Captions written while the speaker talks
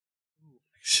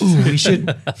Ooh, we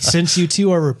should, since you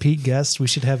two are repeat guests, we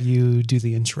should have you do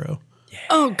the intro.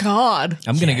 Oh, God.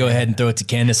 I'm going to go ahead and throw it to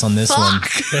Candace on this one.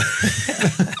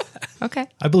 Okay.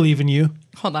 I believe in you.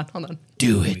 Hold on.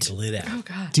 Do it. Oh,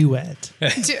 God. Duet.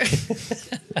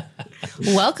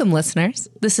 Welcome, listeners.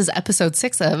 This is episode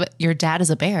 6 of Your Dad is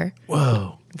a Bear.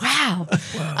 Whoa. Wow.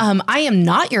 I am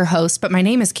not your host, but my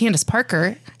name is Candace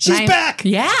Parker. She's back.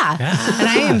 Yeah. And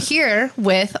I am here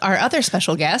with our other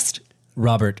special guest,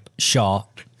 Robert Shaw.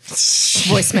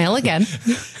 voicemail again.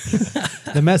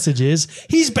 The message is,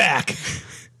 he's back.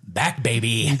 Back, baby.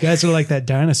 You guys are like that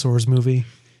dinosaurs movie.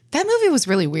 That movie was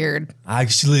really weird.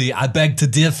 Actually, I beg to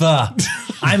differ.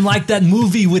 I'm like that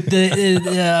movie with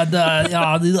I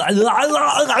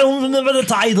don't remember the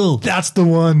title. That's the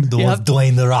one. The one with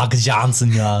Dwayne The Rock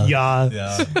Johnson, Yeah.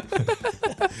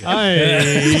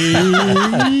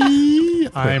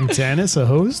 I'm Tanis, a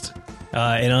host.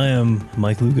 And I am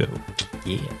Mike Lugo.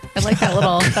 Yeah. I like that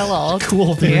little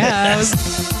Cool thing. Yeah. it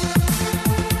was-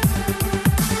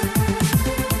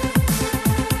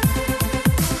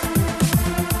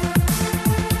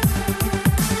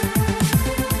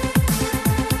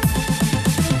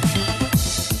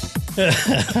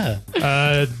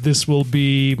 This will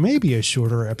be maybe a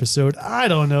shorter episode. I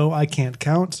don't know. I can't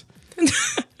count.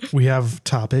 We have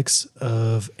topics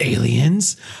of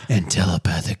aliens and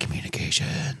telepathic communication.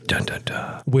 Dun dun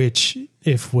dun. Which,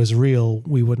 if was real,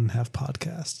 we wouldn't have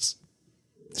podcasts.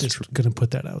 Just going to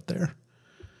put that out there.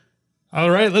 All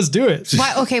right, let's do it.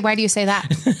 why do you say that?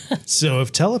 So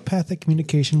if telepathic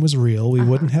communication was real, we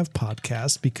wouldn't have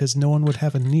podcasts because no one would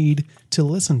have a need to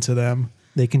listen to them.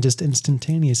 They can just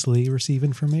instantaneously receive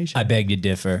information. I beg to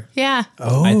differ. Yeah.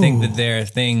 Oh, I think that there are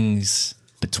things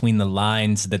between the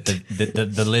lines that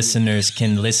the listeners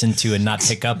can listen to and not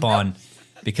pick up on.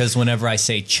 Because whenever I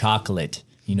say chocolate,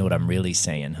 you know what I'm really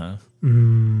saying, huh?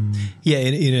 Yeah,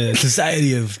 in a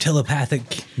society of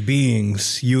telepathic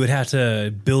beings, you would have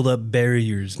to build up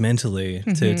barriers mentally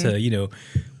to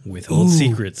withhold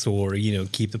secrets or,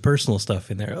 keep the personal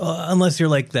stuff in there. Unless you're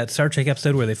like that Star Trek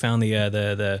episode where they found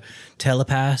the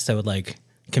telepaths that would like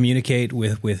communicate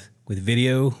with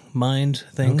video mind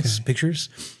things, pictures.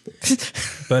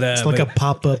 But it's like a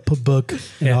pop-up book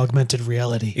in augmented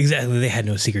reality. exactly, they had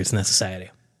no secrets in that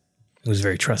society. It was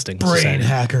very trusting. Brain society.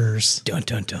 hackers. Dun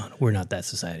dun dun. We're not that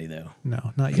society though.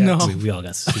 No, not yet. No. We all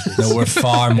got secrets. No, we're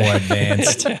far more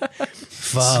advanced.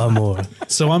 Far more.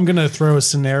 So I'm going to throw a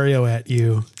scenario at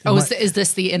you. Oh, is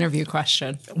this the interview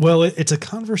question? Well, it's a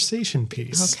conversation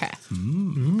piece. Okay.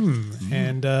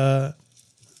 And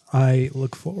I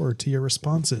look forward to your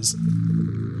responses.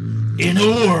 In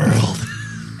a world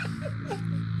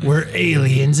where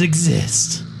aliens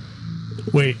exist.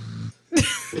 Wait.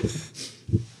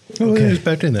 I wasn't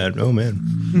expecting that. Oh,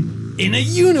 man. In a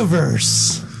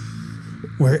universe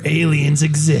where aliens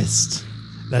exist.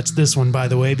 That's this one, by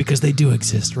the way, because they do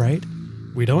exist, right?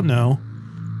 We don't know.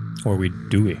 Or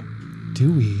do we?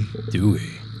 Do we? Do we?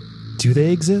 Do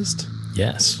they exist?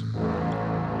 Yes.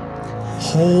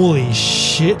 Holy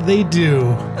shit, they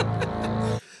do.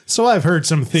 So I've heard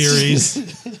some theories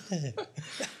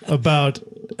about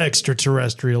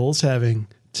extraterrestrials having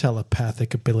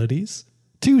telepathic abilities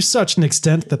to such an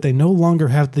extent that they no longer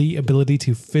have the ability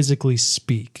to physically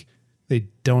speak. They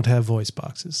don't have voice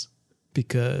boxes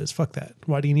because fuck that.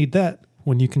 Why do you need that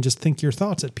when you can just think your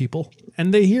thoughts at people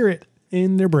and they hear it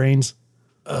in their brains?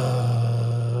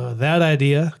 That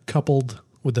idea, coupled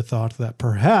with the thought that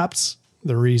perhaps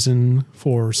the reason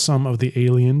for some of the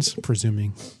aliens,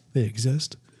 presuming they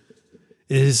exist,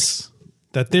 is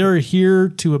that they're here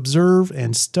to observe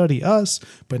and study us,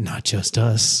 but not just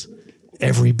us.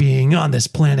 Every being on this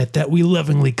planet that we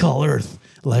lovingly call Earth.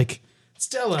 Like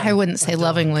Stella. I wouldn't say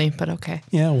lovingly, but okay.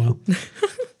 Yeah, well,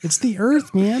 it's the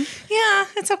Earth, man. Yeah,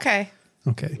 it's okay.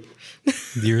 Okay.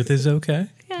 The Earth is okay?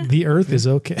 The Earth is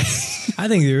okay. I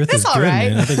think the Earth is all good,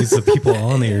 right. man. I think it's the people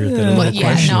on the Earth that are Well, yeah, no,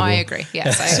 questionable. I agree.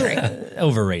 Yes, I agree.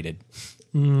 Overrated.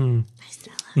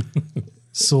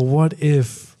 So what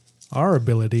if our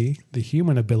ability, the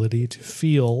human ability to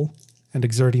feel and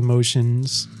exert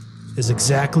emotions, is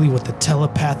exactly what the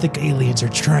telepathic aliens are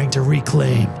trying to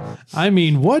reclaim? I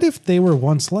mean, what if they were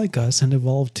once like us and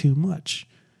evolved too much?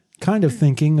 Kind of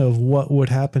thinking of what would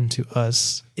happen to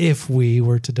us if we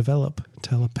were to develop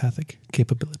telepathic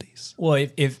capabilities. Well,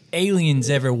 if aliens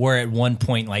ever were at one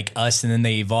point like us and then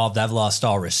they evolved, I've lost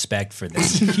all respect for them.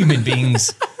 Human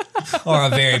beings are a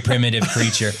very primitive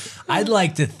creature. I'd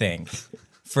like to think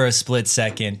for a split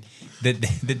second that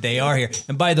they are here.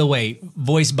 And by the way,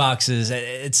 voice boxes,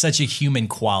 it's such a human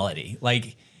quality.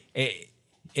 Like,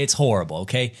 it's horrible,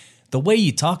 okay? the way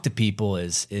you talk to people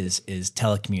is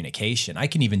telecommunication. I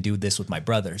can even do this with my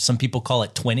brother. Some people call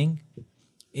it twinning.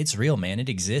 It's real, man. It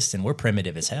exists, and we're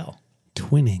primitive as hell.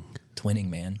 Twinning. Twinning,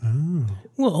 man.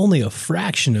 Well, only a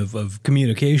fraction of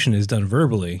communication is done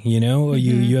verbally. You know,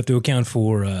 you have to account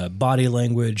for body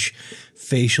language,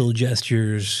 facial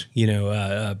gestures. You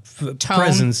know,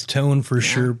 presence, tone for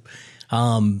sure.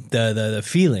 The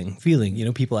feeling. You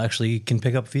know, people actually can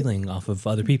pick up feeling off of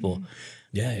other people.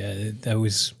 Yeah, that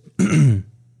was.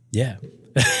 Yeah.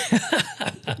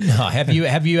 No, have you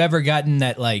ever gotten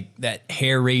that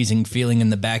hair raising feeling in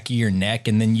the back of your neck,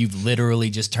 and then you've literally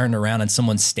just turned around and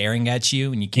someone's staring at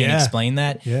you and you can't explain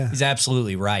that? Yeah. He's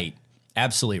absolutely right.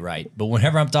 Absolutely right. But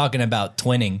whenever I'm talking about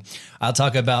twinning, I'll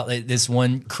talk about this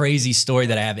one crazy story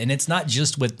that I have. And it's not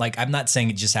just with, I'm not saying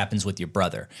it just happens with your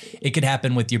brother. It could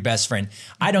happen with your best friend.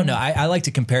 I don't know. I like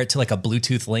to compare it to like a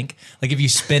Bluetooth link. Like if you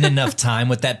spend enough time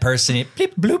with that person, it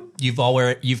bleep,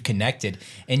 bloop, you've connected.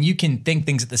 And you can think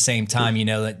things at the same time,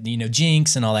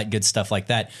 jinx and all that good stuff like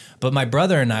that. But my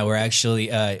brother and I were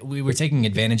actually, we were taking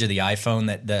advantage of the iPhone,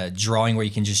 that the drawing where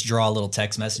you can just draw a little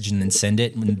text message and then send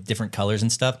it in different colors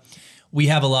and stuff. We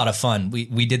have a lot of fun.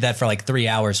 We did that for like 3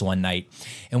 hours one night,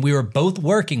 and we were both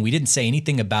working. We didn't say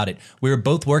anything about it. We were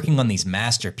both working on these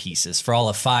masterpieces for all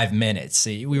of 5 minutes.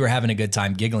 We were having a good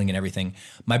time, giggling and everything.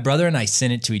 My brother and I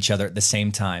sent it to each other at the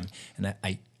same time, and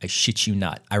I shit you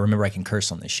not. I remember I can curse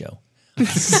on this show.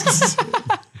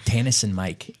 Tanis and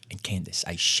Mike and Candace,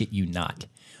 I shit you not.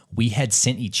 We had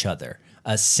sent each other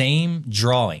a same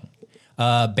drawing.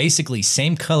 Basically,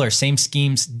 same color, same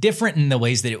schemes, different in the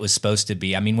ways that it was supposed to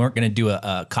be. I mean, we weren't going to do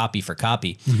a copy for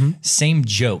copy. Same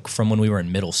joke from when we were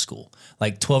in middle school,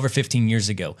 like 12 or 15 years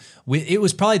ago. It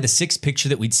was probably the 6th picture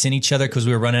that we'd send each other because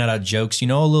we were running out of jokes, a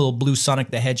little blue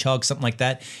Sonic the Hedgehog, something like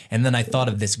that. And then I thought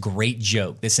of this great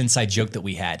joke, this inside joke that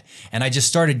we had. And I just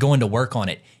started going to work on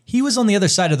it. He was on the other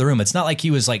side of the room. It's not like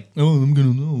he was like,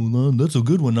 that's a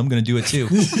good one. I'm going to do it too.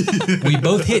 We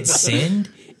both hit send.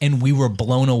 And we were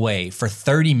blown away for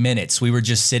 30 minutes. We were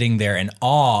just sitting there in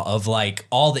awe of like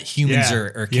all that humans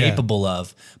are capable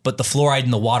of, but the fluoride in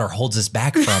the water holds us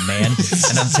back from, man.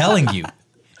 And I'm telling you,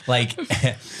 like,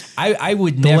 I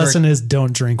would never. The lesson is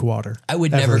don't drink water. I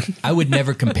would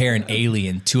never compare an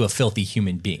alien to a filthy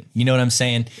human being. You know what I'm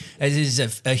saying?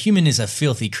 A human is a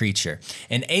filthy creature.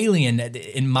 An alien,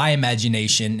 in my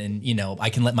imagination, and I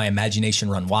can let my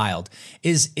imagination run wild,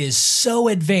 is so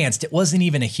advanced. It wasn't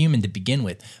even a human to begin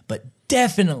with, but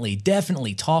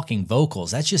definitely talking vocals.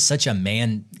 That's just such a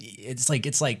man. It's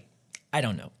like I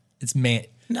don't know. It's man.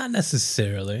 Not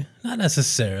necessarily.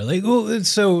 Well,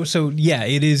 so yeah,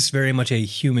 it is very much a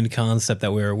human concept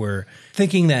that we're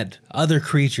thinking that other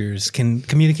creatures can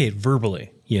communicate verbally,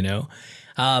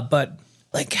 but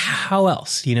like how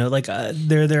else,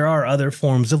 there are other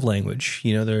forms of language,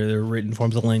 there are written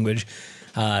forms of language,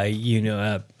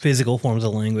 physical forms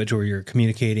of language where you're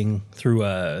communicating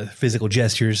through physical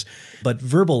gestures, but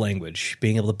verbal language,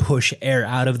 being able to push air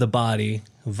out of the body,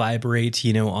 vibrate,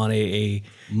 on a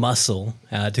muscle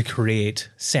to create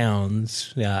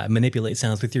sounds, manipulate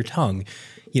sounds with your tongue,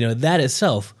 that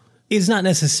itself is not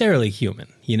necessarily human.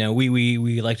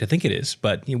 We like to think it is,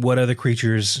 but what other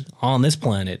creatures on this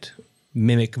planet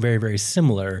mimic very, very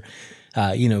similar,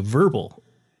 verbal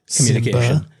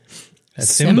communication?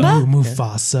 Simba?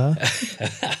 Mufasa.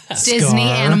 Disney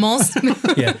animals.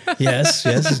 Yes,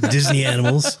 Disney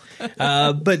animals.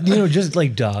 But just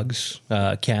like dogs,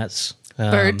 cats,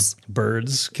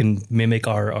 birds can mimic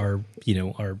our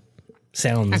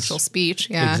sounds, actual speech.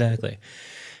 Yeah, exactly.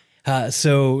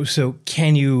 So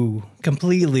can you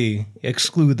completely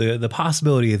exclude the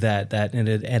possibility that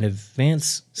an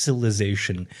advanced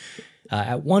civilization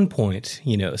at one point,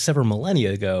 several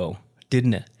millennia ago,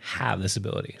 didn't have this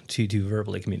ability to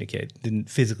verbally communicate, didn't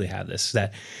physically have this,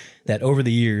 that over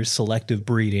the years, selective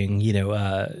breeding,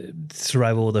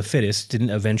 survival of the fittest didn't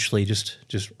eventually just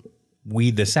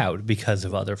weed this out because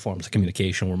of other forms of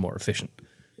communication were more efficient.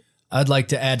 I'd like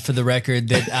to add for the record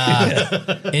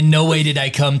that in no way did I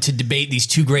come to debate these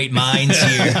two great minds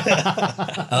here.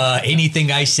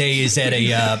 Anything I say is at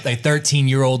a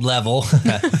 13-year-old level.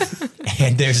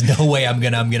 And there's no way I'm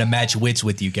gonna match wits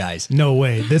with you guys. No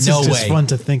way. This is just fun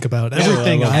to think about.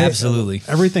 Everything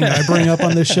I bring up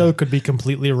on this show could be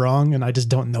completely wrong, and I just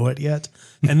don't know it yet.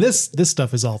 And this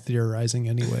stuff is all theorizing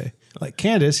anyway. Like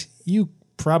Candace, you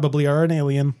probably are an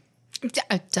alien.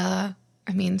 Duh.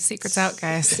 I mean, secret's out,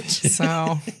 guys.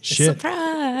 So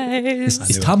surprise.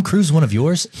 Is Tom Cruise one of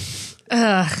yours?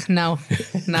 No.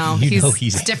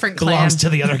 He's different clan. Belongs to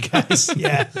the other guys.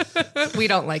 Yeah. We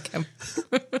don't like him.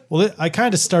 Well, I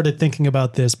kind of started thinking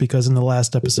about this because in the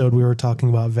last episode we were talking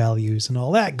about values and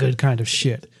all that good kind of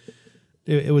shit.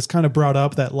 it was kind of brought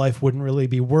up that life wouldn't really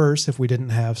be worse if we didn't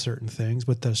have certain things,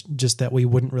 but that's just that we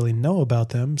wouldn't really know about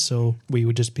them, so we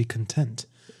would just be content.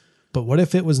 But what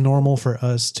if it was normal for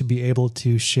us to be able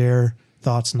to share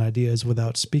thoughts and ideas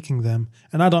without speaking them?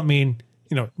 And I don't mean,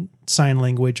 sign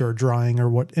language or drawing or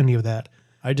what any of that.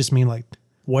 I just mean like,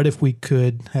 what if we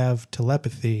could have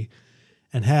telepathy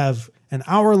and have an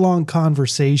hour-long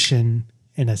conversation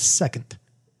in a second,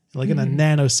 like in a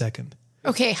nanosecond?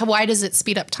 Okay, why does it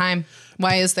speed up time?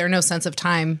 Why is there no sense of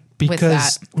time with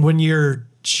Because that? when you're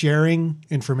sharing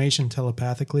information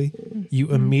telepathically, you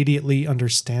immediately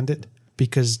understand it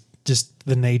because just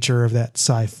the nature of that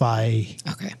sci-fi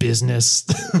business.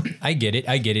 I get it.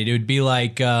 It would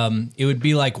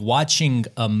be like watching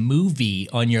a movie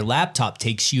on your laptop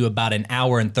takes you about an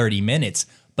hour and 30 minutes,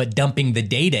 but dumping the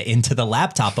data into the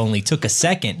laptop only took a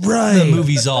second. Right. The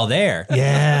movie's all there.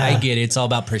 Yeah. I get it. It's all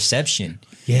about perception.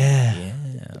 Yeah.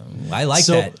 I like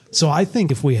that. So I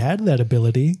think if we had that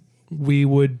ability, we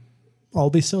would all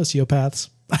be sociopaths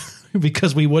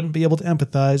because we wouldn't be able to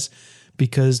empathize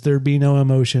because there'd be no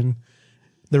emotion.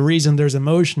 The reason there's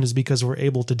emotion is because we're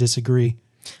able to disagree.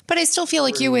 But I still feel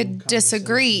like you would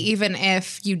disagree even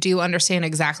if you do understand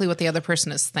exactly what the other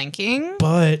person is thinking.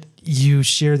 But you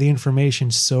share the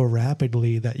information so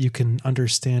rapidly that you can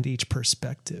understand each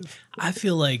perspective. I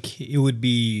feel like it would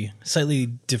be slightly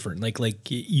different. Like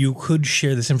you could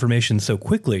share this information so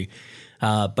quickly,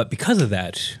 but because of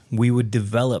that, we would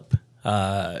develop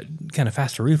kind of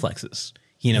faster reflexes.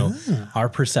 Our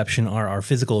perception, our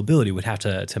physical ability would have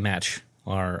to match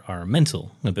our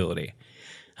mental ability.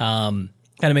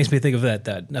 Kind of makes me think of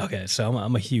that. Okay, so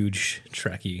I'm a huge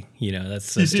Trekkie.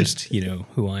 That's just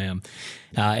who I am,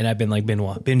 and I've been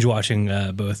binge watching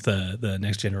both the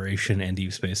Next Generation and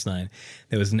Deep Space Nine.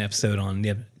 There was an episode on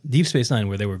Deep Space Nine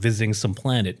where they were visiting some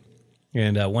planet,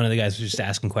 and one of the guys was just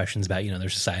asking questions about their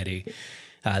society.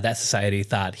 That society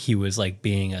thought he was like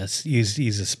being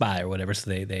he's a spy or whatever,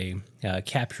 so they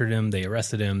captured him, they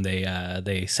arrested him,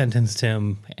 they sentenced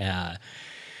him.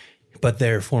 But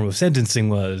their form of sentencing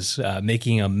was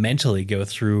making him mentally go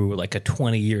through like a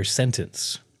 20-year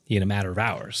sentence in a matter of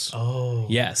hours. Oh.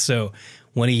 Yeah. So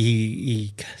when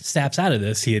he snaps out of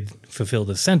this, he had fulfilled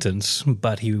his sentence,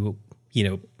 but he,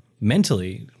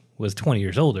 mentally was 20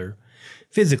 years older.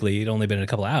 Physically, it'd only been a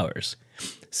couple of hours.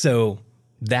 So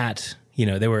that,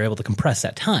 they were able to compress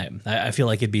that time. I feel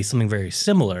like it'd be something very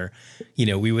similar.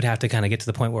 We would have to kind of get to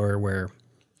the point where where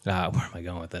am I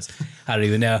going with this? I don't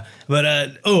even know. But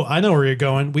I know where you're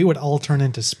going. We would all turn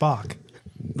into Spock.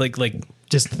 like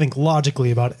Just think logically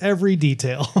about every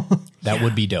detail. That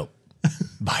would be dope,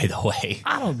 by the way.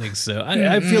 I don't think so.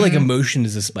 I feel like emotion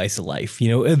is a spice of life.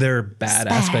 There are bad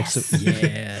aspects of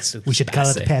so We should call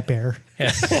it pepper.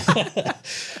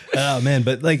 Oh man,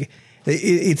 but like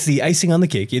it's the icing on the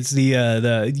cake. It's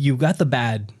the you've got the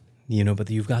bad, but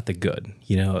you've got the good.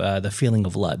 The feeling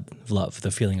of love,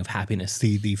 the feeling of happiness,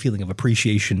 the feeling of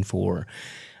appreciation for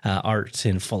art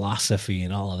and philosophy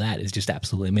and all of that is just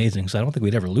absolutely amazing. So I don't think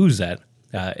we'd ever lose that,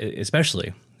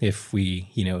 especially if we,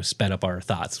 sped up our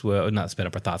thoughts. Well, not sped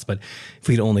up our thoughts, but if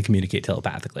we could only communicate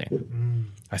telepathically.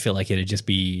 I feel like it'd just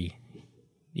be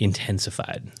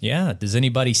intensified. Yeah. Does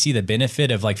anybody see the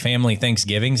benefit of like family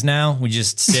Thanksgivings now? We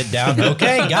just sit down.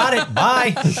 Okay, got it.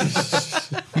 Bye.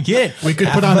 We get it. We could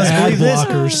put on ad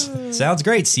blockers. Sounds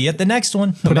great. See you at the next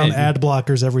one. Put on ad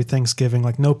blockers every Thanksgiving,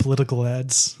 like no political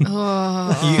ads.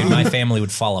 My family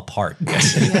would fall apart.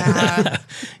 Yeah.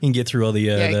 You can get through all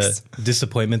the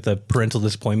disappointment, the parental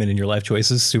disappointment in your life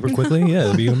choices super quickly. Yeah,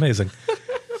 it'd be amazing.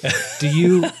 Do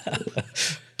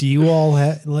you all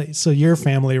have so your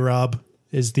family, Rob,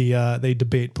 is they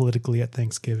debate politically at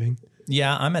Thanksgiving?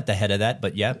 Yeah, I'm at the head of that,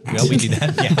 but yeah, we do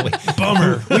that. Yeah,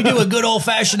 bummer. We do a good old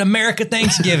fashioned America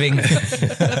Thanksgiving.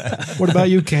 What about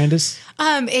you, Candace?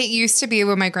 It used to be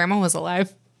when my grandma was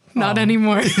alive. Not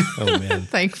anymore. Oh man.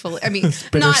 Thankfully. I mean,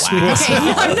 not okay.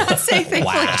 No, I'm not saying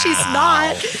thankfully she's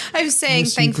not. I'm saying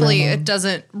thankfully it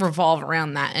doesn't revolve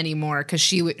around that anymore because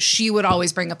she would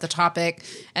always bring up the topic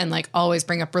and like always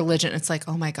bring up religion. It's like,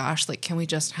 oh my gosh, like can we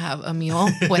just have a meal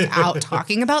without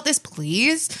talking about this,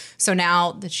 please? So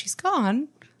now that she's gone,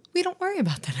 we don't worry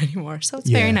about that anymore. So it's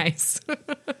very nice.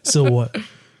 So what?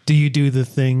 Do you do the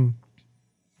thing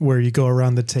where you go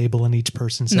around the table and each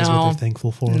person says what they're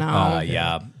thankful for? No.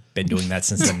 Yeah. Been doing that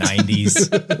since the 90s.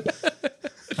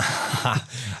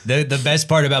 The best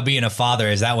part about being a father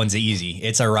is that one's easy.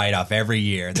 It's a write-off every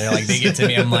year. They get to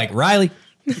me. I'm like, Riley.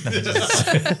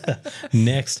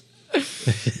 Next.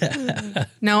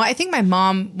 No, I think my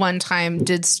mom one time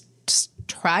did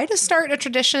try to start a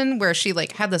tradition where she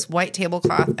like had this white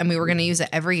tablecloth and we were going to use it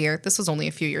every year. This was only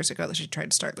a few years ago that she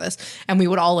tried to start this. And we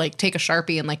would all like take a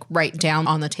Sharpie and like write down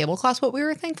on the tablecloth what we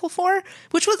were thankful for,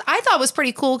 which was, I thought was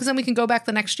pretty cool because then we can go back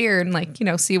the next year and like, you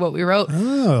know, see what we wrote.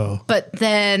 Oh. But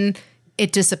then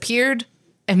it disappeared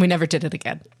and we never did it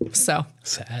again. So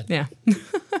Sad. yeah.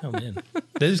 Oh man,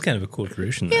 that is kind of a cool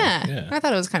tradition. Though. Yeah. I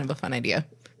thought it was kind of a fun idea.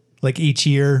 Like each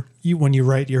year, when you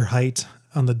write your height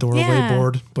on the doorway Yeah.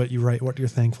 board, but you write what you're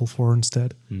thankful for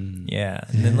instead. Yeah.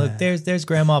 And then look, there's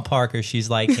Grandma Parker. She's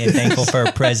like thankful for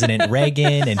President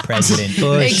Reagan and President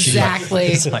Bush. Exactly.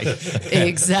 It's like,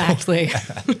 Exactly.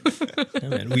 Yeah,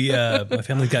 man. We my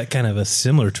family got kind of a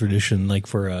similar tradition, like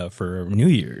for New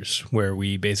Year's, where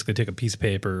we basically take a piece of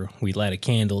paper, we light a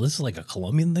candle. This is like a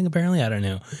Colombian thing, apparently. I don't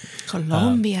know.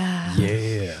 Colombia.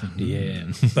 Yeah.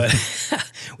 But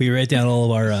we write down all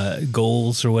of our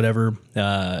goals or whatever,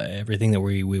 everything that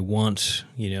we want,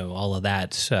 you know, all of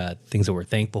that, things that we're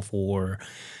thankful for.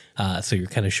 So you're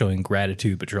kind of showing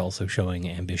gratitude, but you're also showing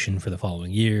ambition for the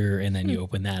following year, and then you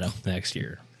open that up next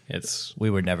year. we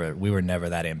were never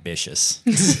that ambitious.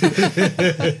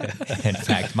 In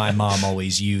fact, my mom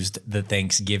always used the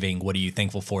Thanksgiving, what are you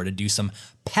thankful for, to do some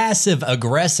passive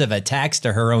aggressive attacks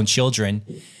to her own children.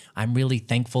 I'm really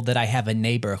thankful that I have a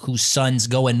neighbor whose sons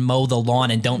go and mow the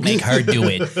lawn and don't make her do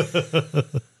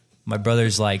it. My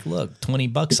brother's like, look,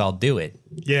 $20, I'll do it.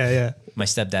 Yeah. My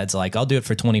stepdad's like, I'll do it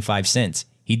for 25 cents.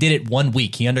 He did it 1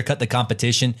 week. He undercut the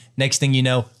competition. Next thing you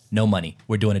know, no money.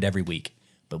 We're doing it every week.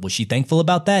 But was she thankful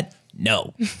about that?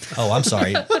 No. Oh, I'm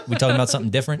sorry. We talking about something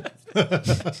different? There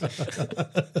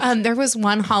was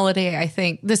one holiday, I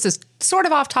think, this is sort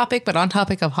of off topic, but on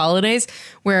topic of holidays,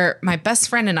 where my best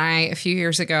friend and I, a few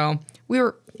years ago,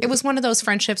 it was one of those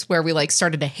friendships where we like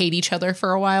started to hate each other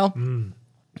for a while.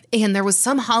 And there was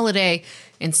some holiday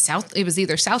in it was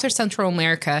either South or Central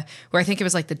America, where I think it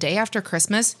was like the day after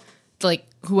Christmas, like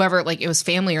whoever, like it was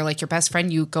family or like your best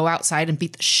friend, you go outside and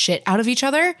beat the shit out of each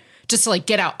other just to like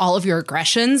get out all of your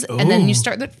aggressions. And then you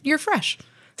start you're fresh.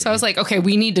 So I was like, okay,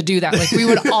 we need to do that. Like we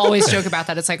would always joke about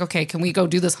that. It's like, okay, can we go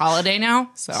do this holiday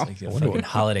now? So Like a fucking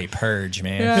holiday purge,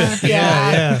 man.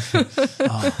 Yeah.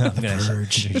 I'm going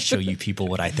to show you people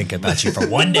what I think about you for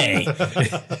one day.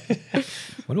 I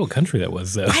wonder what country that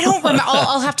was, though. I don't remember.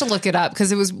 I'll have to look it up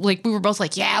because it was like we were both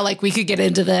like, yeah, like we could get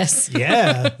into this.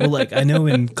 Yeah. Well, like I know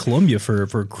in Colombia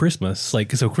for Christmas,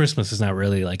 like so Christmas is not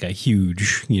really like a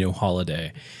huge, you know,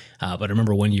 holiday. But I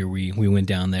remember one year we went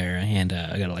down there and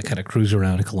I got to like kind of cruise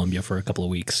around in Colombia for a couple of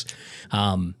weeks.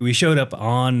 We showed up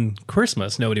on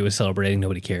Christmas. Nobody was celebrating.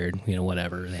 Nobody cared. You know,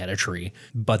 whatever. They had a tree.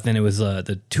 But then it was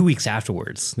the 2 weeks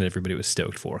afterwards that everybody was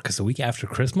stoked for, because the week after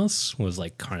Christmas was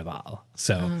like Carnival.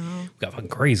 So we got fucking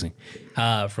crazy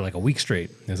for like a week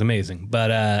straight. It was amazing.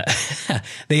 But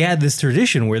they had this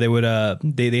tradition where they would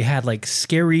they had like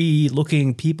scary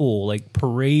looking people like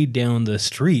parade down the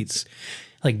streets,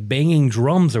 like banging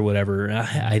drums or whatever.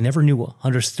 I never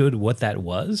understood what that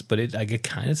was, but I get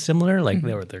kind of similar. Like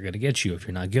they're going to get you if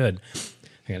you're not good.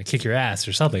 They're going to kick your ass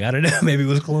or something. I don't know. Maybe it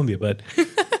was Colombia, but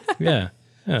yeah.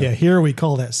 Yeah, here we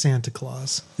call that Santa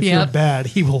Claus. If Yep. you're bad,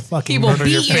 he will fucking will murder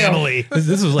your beat you. family.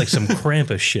 This was like some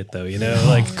Krampus shit, though, you know?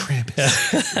 Like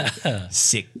Krampus.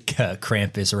 Sick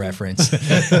Krampus reference.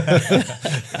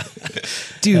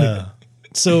 Dude,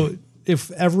 so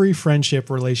if every friendship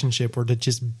relationship were to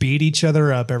just beat each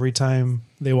other up every time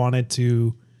they wanted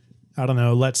to, I don't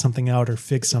know, let something out or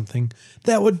fix something,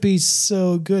 that would be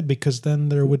so good, because then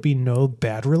there would be no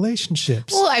bad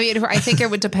relationships. Well, I mean, I think it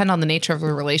would depend on the nature of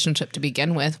the relationship to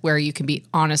begin with, where you can be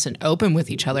honest and open with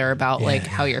each other about like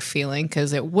how you're feeling,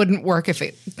 because it wouldn't work if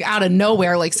it out of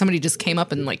nowhere, like somebody just came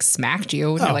up and like smacked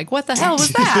you and you're like, what the hell was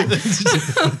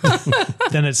that?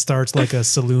 Then it starts like a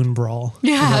saloon brawl.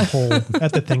 Yeah. In a hole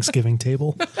at the Thanksgiving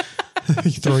table.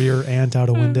 You throw your aunt out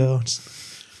a window.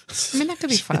 I mean, that could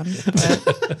be fun.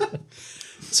 But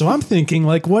So I'm thinking,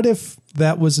 like, what if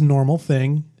that was a normal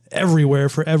thing everywhere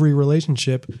for every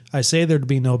relationship? I say there'd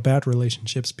be no bad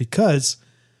relationships because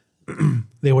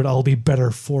they would all be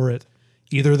better for it.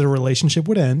 Either the relationship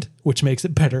would end, which makes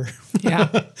it better.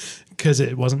 yeah. Because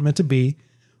it wasn't meant to be,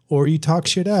 or you talk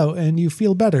shit out and you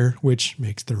feel better, which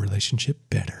makes the relationship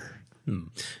better.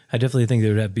 I definitely think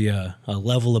there would have to be a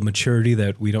level of maturity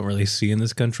that we don't really see in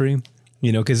this country.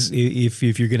 You know, because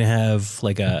if you're going to have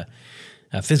like a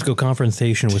physical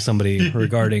confrontation with somebody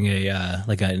regarding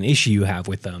an issue you have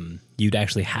with them, you'd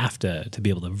actually have to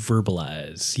be able to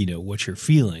verbalize, you know, what you're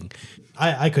feeling.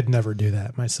 I could never do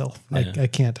that myself. Yeah. I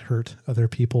can't hurt other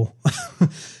people.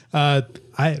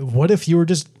 What if you were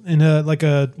just in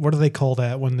what do they call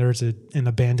that when there's an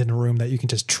abandoned room that you can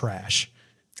just trash?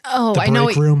 Oh, The I know.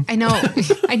 break room. I know.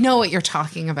 I know what you're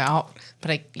talking about. But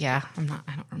I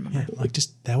don't remember. Yeah, like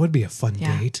just that would be a fun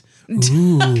Yeah. date.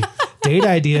 Ooh, date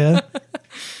idea.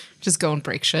 Just go and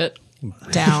break shit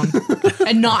down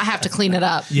and not have to clean it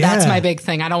up. Yeah. That's my big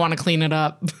thing. I don't want to clean it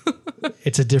up.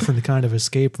 It's a different kind of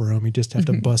escape room. You just have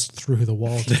to bust through the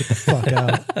wall to get the fuck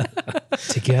out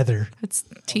together. It's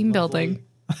team building.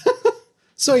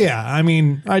 So yeah, I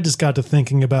mean, I just got to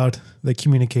thinking about the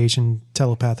communication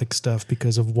telepathic stuff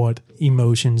because of what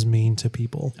emotions mean to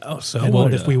people. Oh, so and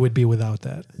what if we would be without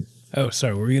that? Oh,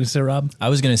 sorry. What were you going to say, Rob? I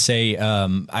was going to say,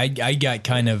 I got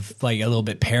kind of like a little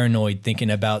bit paranoid thinking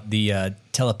about the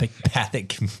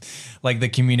telepathic, like the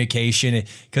communication,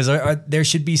 because there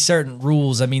should be certain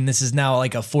rules. I mean, this is now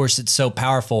like a force that's so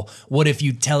powerful. What if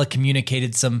you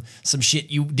telecommunicated some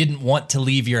shit you didn't want to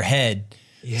leave your head?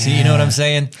 Yeah. So you know what I'm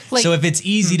saying? Like, so if it's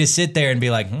easy to sit there and be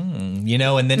like, you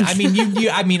know, and then I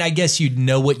mean, I guess you'd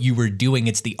know what you were doing.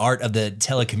 It's the art of the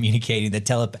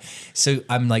telecommunicating, So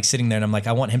I'm like sitting there and I'm like,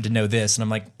 I want him to know this, and I'm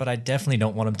like, but I definitely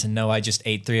don't want him to know I just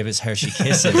ate 3 of his Hershey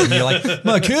Kisses. And you're like,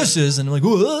 my kisses, and I'm like,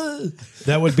 what?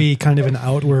 That would be kind of an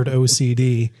outward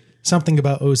OCD. Something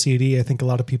about OCD, I think a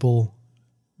lot of people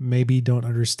maybe don't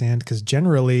understand, because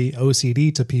generally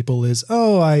OCD to people is,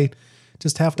 I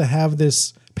just have to have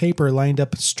this paper lined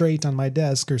up straight on my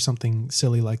desk or something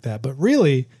silly like that. But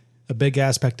really, a big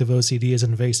aspect of OCD is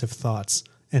invasive thoughts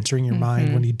entering your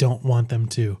mind when you don't want them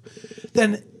to.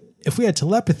 Then if we had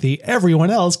telepathy,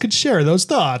 everyone else could share those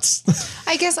thoughts.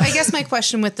 I guess my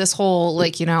question with this whole,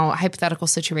 like, you know, hypothetical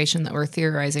situation that we're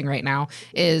theorizing right now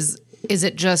is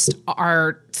it just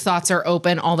our thoughts are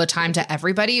open all the time to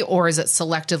everybody, or is it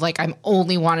selective? Like, I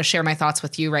only want to share my thoughts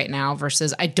with you right now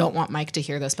versus I don't want Mike to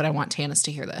hear this, but I want Tanis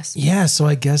to hear this. Yeah, so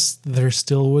I guess there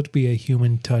still would be a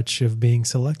human touch of being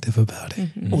selective about it.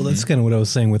 Well, that's kind of what I was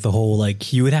saying with the whole,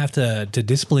 like, you would have to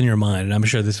discipline your mind. And I'm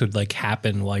sure this would like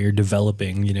happen while you're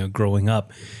developing, you know, growing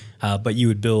up. But you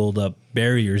would build up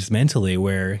barriers mentally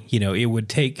where, you know, it would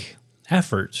take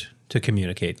effort to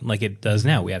communicate like it does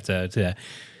now. We have to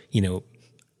you know,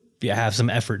 have some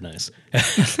effortness.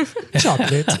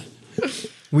 Chocolate.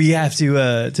 We have to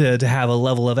have a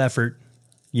level of effort,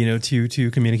 you know,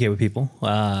 to communicate with people.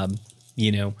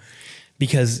 You know,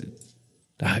 because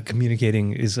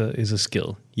communicating is a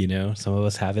skill. You know, some of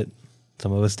us have it,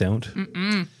 some of us don't.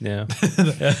 Yeah,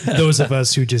 Those of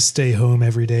us who just stay home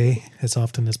every day as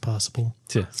often as possible.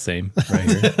 Same right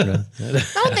here.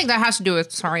 I don't think that has to do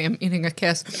with, sorry, I'm eating a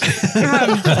kiss.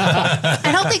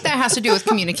 I don't think that has to do with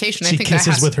communication. She I think kisses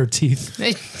that has with her teeth.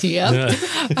 Yep.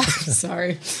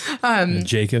 Sorry.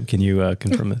 Jacob, can you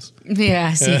confirm this?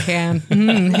 Yes, you can.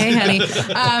 Hey, honey.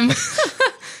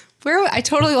 I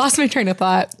totally lost my train of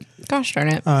thought. Gosh darn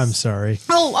it. I'm sorry.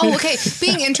 Oh, okay.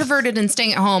 Being introverted and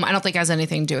staying at home, I don't think has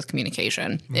anything to do with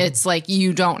communication. It's like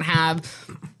you don't have,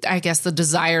 I guess, the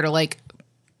desire to like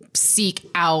seek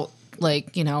out,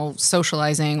 like, you know,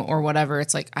 socializing or whatever.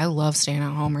 It's like, I love staying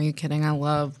at home. Are you kidding? I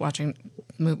love watching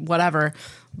whatever.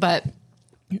 But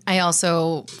I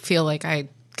also feel like I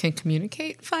can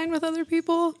communicate fine with other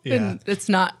people. Yeah. And it's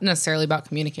not necessarily about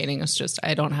communicating. It's just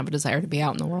I don't have a desire to be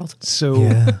out in the world. So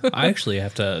Yeah. I actually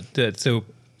have so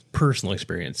personal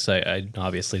experience. I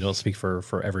obviously don't speak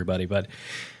for everybody, but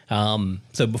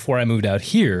so before I moved out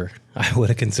here, I would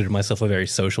have considered myself a very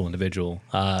social individual.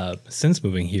 Since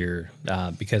moving here,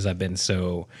 because I've been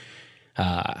so,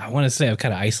 I want to say I've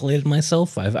kind of isolated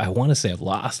myself. I want to say I've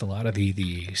lost a lot of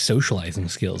the socializing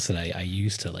skills that I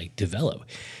used to like develop.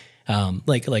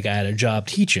 Like I had a job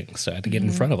teaching, so I had to get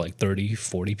in front of like 30,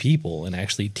 40 people and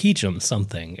actually teach them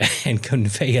something and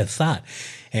convey a thought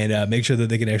and make sure that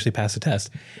they could actually pass the test.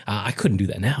 I couldn't do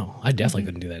that now. I definitely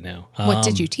couldn't do that now. What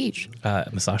did you teach?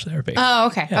 Massage therapy. Oh,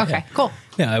 okay. Yeah, okay, yeah. cool.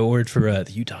 Yeah, I worked for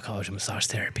the Utah College of Massage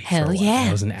Therapy. Hell for a while. yeah.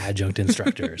 I was an adjunct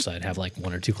instructor, so I'd have like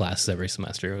 1 or 2 classes every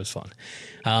semester. It was fun.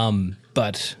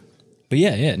 But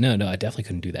yeah, no, I definitely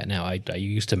couldn't do that now. I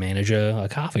used to manage a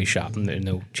coffee shop, and there's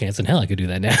no chance in hell I could do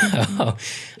that now.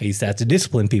 I used to have to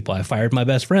discipline people. I fired my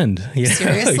best friend. You know?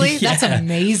 Seriously? Yeah. That's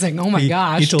amazing. Oh my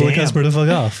gosh. He told the Damn. customer to fuck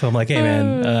off. I'm like, hey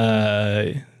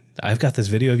man, I've got this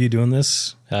video of you doing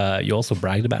this. You also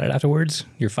bragged about it afterwards.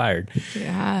 You're fired.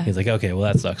 Yeah. He's like, okay, well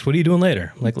that sucks. What are you doing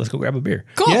later? I'm like, let's go grab a beer.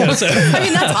 Cool. Yeah. I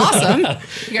mean, that's awesome.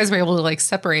 You guys were able to like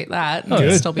separate that and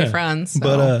good. still be friends. So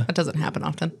But, that doesn't happen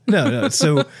often. No.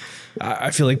 So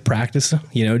I feel like practice,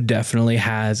 you know, definitely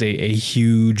has a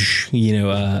huge, you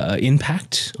know,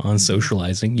 impact on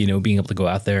socializing, you know, being able to go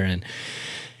out there and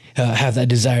have that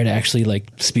desire to actually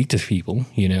like speak to people,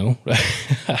 you know.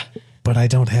 but I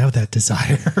don't have that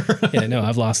desire. Yeah, no,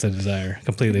 I've lost that desire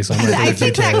completely. So I'm right there I with you,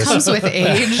 think that Taylor. comes with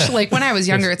age. Like when I was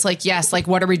younger, it's like, yes, like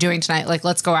what are we doing tonight? Like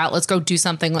let's go out, let's go do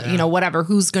something, you know, whatever,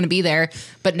 who's going to be there.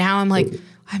 But now I'm like,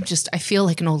 I feel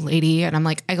like an old lady, and I'm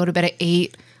like, I go to bed at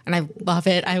 8 and I love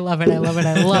it. I love it. I love it.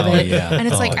 I love Oh, it. yeah. And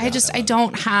it's Oh, like, God, I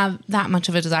don't have that much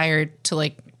of a desire to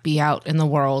like be out in the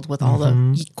world with all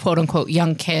the quote unquote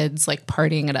young kids like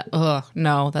partying at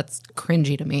no, that's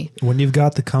cringy to me. When you've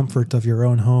got the comfort of your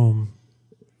own home,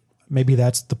 maybe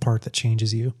that's the part that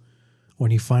changes you. When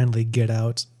you finally get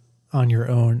out on your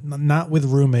own, not with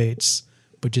roommates,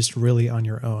 but just really on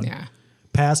your own. Yeah.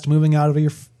 Past moving out of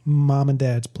your mom and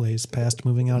dad's place, past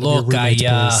moving out of your Look, roommate's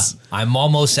place. I'm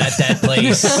almost at that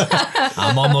place.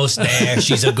 I'm almost there.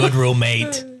 She's a good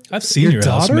roommate. I've seen Your your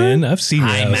house, daughter? man. I've seen your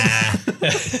I'm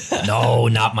house. no,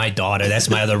 not my daughter. That's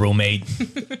my other roommate.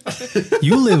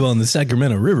 You live on the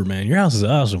Sacramento River, man. Your house is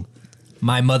awesome.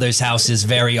 My mother's house is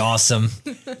very awesome.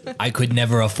 I could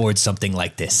never afford something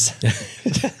like this.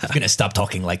 I'm going to stop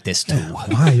talking like this, too.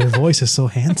 Why? Your voice is so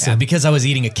Yeah, handsome. because I was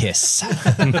eating a kiss,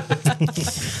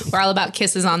 We're all about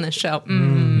kisses on this show.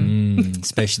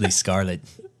 especially Scarlett.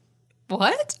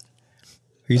 What?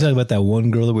 Are you talking about that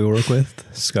one girl that we work with,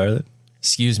 Scarlett?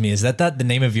 Excuse me, is that the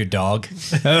name of your dog?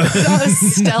 That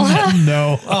was Stella.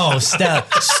 No. Oh, Stella!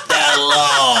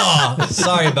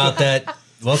 Sorry about that.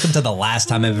 Welcome to the last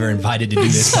time I've ever invited to do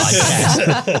this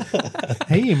podcast.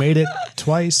 Hey, you made it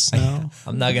twice now.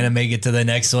 I'm not going to make it to the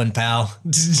next one, pal.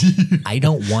 I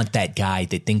don't want that guy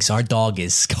that thinks our dog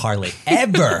is Scarlet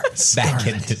ever back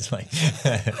in this way.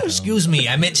 Excuse me,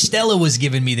 I meant Stella was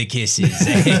giving me the kisses.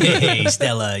 Hey,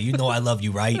 Stella, you know I love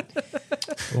you, right?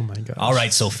 Oh my God. All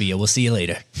right, Sophia, we'll see you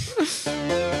later.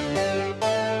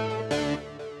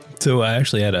 So I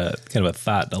actually had a kind of a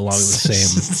thought along the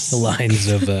same lines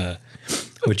of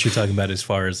what you're talking about as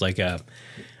far as like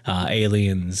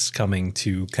aliens coming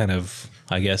to kind of,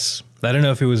 I guess, I don't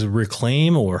know if it was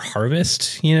reclaim or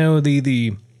harvest, you know,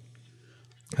 the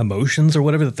emotions or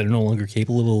whatever that they're no longer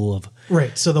capable of.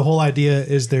 Right. So the whole idea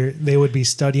is they would be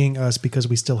studying us because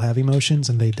we still have emotions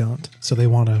and they don't. So they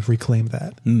want to reclaim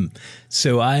that.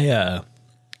 So I've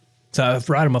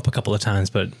brought him up a couple of times,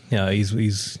 but you know,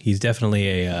 he's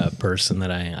definitely a person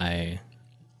that I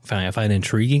find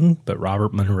intriguing. But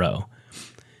Robert Monroe,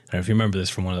 I don't know if you remember this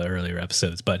from one of the earlier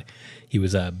episodes, but he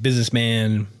was a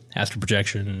businessman, astral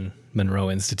projection,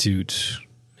 Monroe Institute.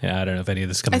 Yeah, I don't know if any of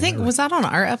this comes. I think, was that on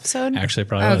our episode? Actually,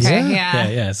 probably was. Okay, yeah.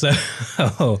 Yeah. So,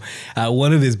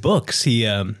 one of his books, he's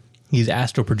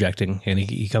astral projecting, and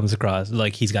he comes across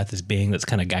like he's got this being that's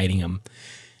kind of guiding him,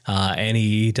 and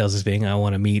he tells this being, "I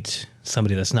want to meet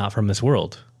somebody that's not from this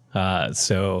world." First,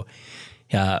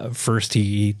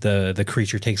 the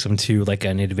creature takes him to like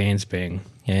an advanced being,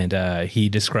 and he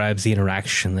describes the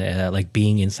interaction like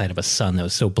being inside of a sun that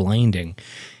was so blinding.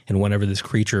 And whenever this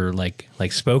creature like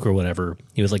spoke or whatever,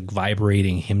 he was like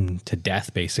vibrating him to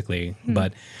death, basically.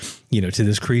 But you know, to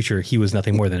this creature, he was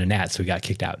nothing more than a gnat, so he got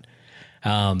kicked out.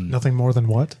 Nothing more than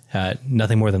what?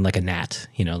 Nothing more than like a gnat,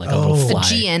 you know, like a little fly.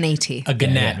 GNAT. A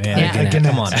gnat, man. Yeah. A gnat. A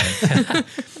Come on, man.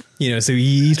 You know, so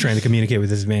he's trying to communicate with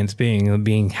this advanced being. The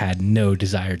being had no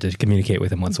desire to communicate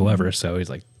with him whatsoever. So he's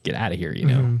like, "Get out of here, you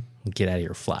know, get out of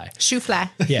here, fly." Shoe fly.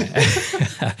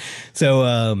 Yeah.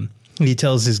 So he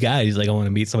tells his guy, he's like, "I want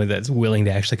to meet somebody that's willing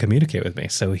to actually communicate with me."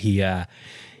 So he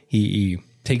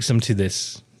takes him to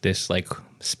this like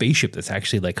spaceship that's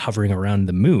actually like hovering around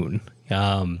the moon.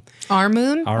 Our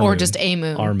moon Our or moon. just a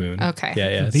moon? Our moon. Okay.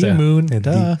 Yeah. The moon.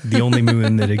 Duh. The only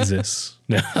moon that exists.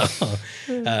 No.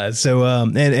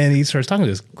 And he starts talking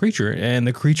to this creature, and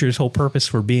the creature's whole purpose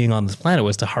for being on this planet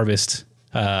was to harvest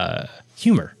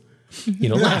humor, you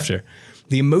know, laughter,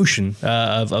 the emotion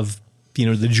of you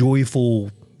know, the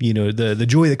joyful, you know, the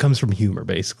joy that comes from humor.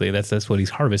 Basically, that's what he's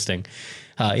harvesting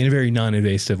in a very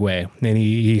non-invasive way. And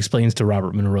he explains to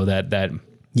Robert Monroe that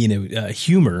you know,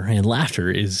 humor and laughter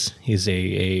is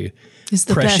a It's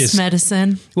the precious best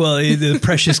medicine. well, the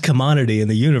precious commodity in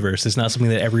the universe. It's not something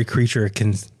that every creature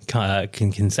can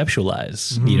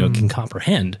conceptualize, you know, can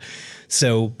comprehend.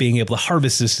 So being able to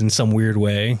harvest this in some weird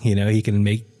way, you know, he can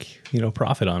make, you know,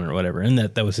 profit on it or whatever. And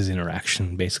that was his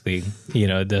interaction, basically. You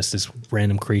know, this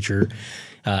random creature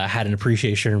had an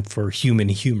appreciation for human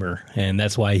humor, and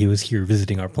that's why he was here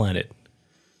visiting our planet.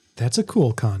 That's a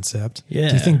cool concept. Yeah.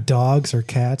 Do you think dogs or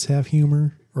cats have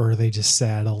humor, or are they just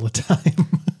sad all the time?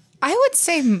 I would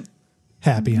say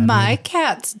Happy. my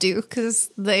cats do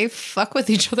because they fuck with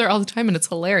each other all the time and it's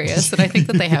hilarious. And I think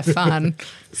that they have fun.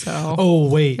 So Oh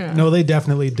wait, no, they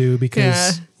definitely do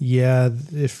because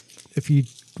if you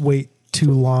wait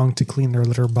too long to clean their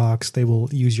litter box, they will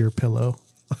use your pillow.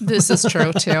 This is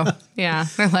true too. Yeah.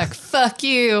 They're like, fuck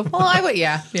you. Well, I would,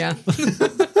 yeah.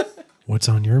 What's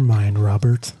on your mind,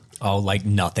 Robert? Oh, like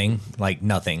nothing.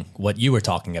 What you were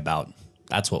talking about.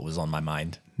 That's what was on my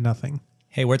mind. Nothing.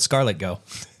 Hey, where'd Scarlett go?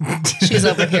 She's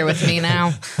over here with me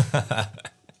now.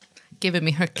 Giving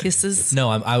me her kisses. No,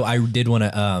 I did want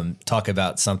to talk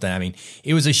about something. I mean,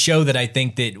 it was a show that I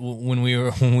think that when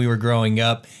we were growing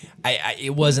up,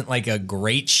 it wasn't like a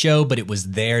great show, but it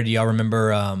was there. Do y'all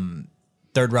remember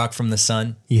Third Rock from the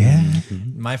Sun? Yeah.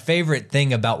 My favorite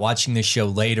thing about watching this show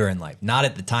later in life, not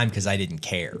at the time because I didn't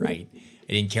care, right?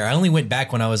 I didn't care. I only went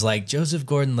back when I was like, Joseph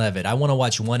Gordon-Levitt, I want to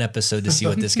watch one episode to see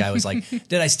what this guy was like.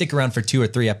 Did I stick around for 2 or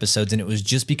 3 episodes? And it was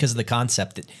just because of the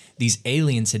concept that these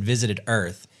aliens had visited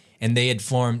Earth and they had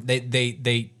formed,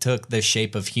 they took the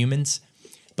shape of humans,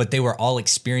 but they were all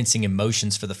experiencing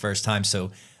emotions for the first time.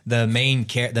 So the main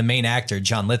actor,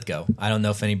 John Lithgow. I don't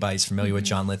know if anybody's familiar with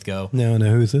John Lithgow. No,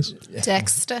 who's this?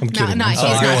 Dexter. I'm kidding. Not I'm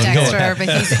sorry. he's not Go on. Dexter,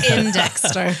 but he's in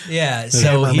Dexter. Yeah,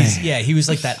 so Hammerman. he was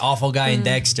like that awful guy in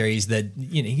Dexter. He's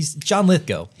he's John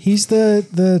Lithgow. He's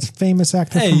the famous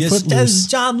actor Hey, from yes, that's Footloose.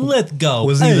 John Lithgow.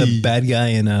 Wasn't he the bad guy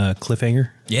in Cliffhanger?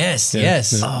 Yes, Yeah.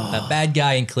 yes. Yeah. A bad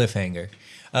guy in Cliffhanger.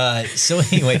 So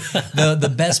anyway,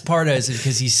 the best part is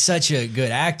because he's such a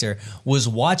good actor, was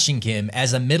watching him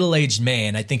as a middle-aged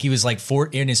man. I think he was like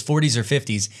in his 40s or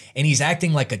 50s, and he's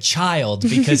acting like a child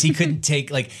because he couldn't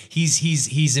take, like,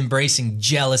 he's embracing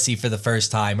jealousy for the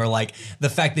first time, or like the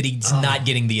fact that he's not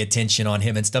getting the attention on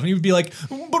him and stuff. And he would be like,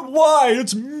 "But why?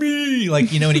 It's me!"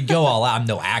 Like, and he'd go all out. I'm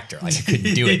no actor, like I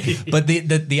couldn't do it. But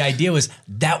the idea was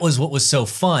that was what was so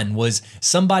fun, was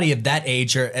somebody of that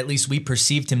age, or at least we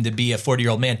perceived him to be a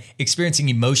 40-year-old man experiencing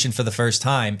emotion for the first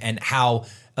time, and how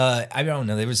I don't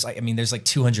know, there's like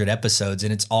 200 episodes,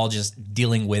 and it's all just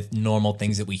dealing with normal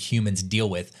things that we humans deal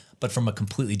with, but from a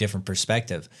completely different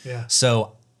perspective. Yeah.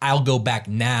 So I'll go back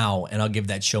now and I'll give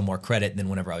that show more credit than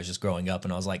whenever I was just growing up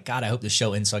and I was like, God, I hope the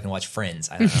show ends so I can watch Friends.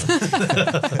 I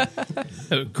don't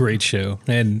know. A great show.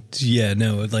 And yeah,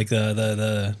 no, like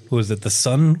the what was it? The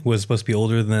son was supposed to be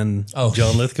older than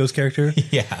John Lithgow's character.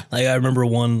 Yeah. Like I remember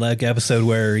one like episode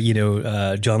where,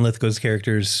 John Lithgow's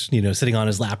character's, sitting on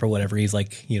his lap or whatever. He's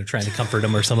like, trying to comfort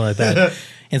him or something like that.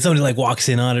 And somebody like walks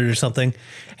in on it or something.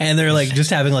 And they're like just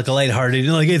having like a lighthearted,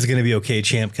 like, it's going to be okay,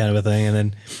 champ kind of a thing. And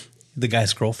then the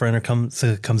guy's girlfriend comes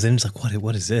in and is like,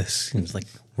 what is this? And it's like,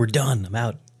 we're done. I'm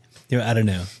out. I don't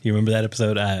know. You remember that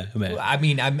episode? I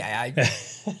mean,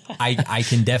 I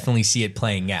can definitely see it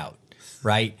playing out,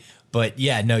 right? But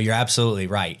yeah, no, you're absolutely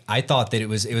right. I thought that it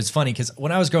was funny because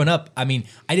when I was growing up, I mean,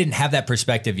 I didn't have that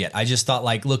perspective yet. I just thought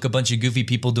like, look, a bunch of goofy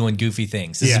people doing goofy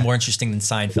things. This is more interesting than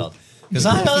Seinfeld. Because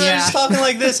they're just talking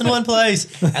like this in one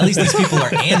place. At least these people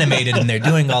are animated and they're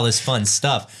doing all this fun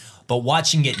stuff. But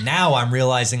watching it now, I'm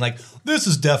realizing like, this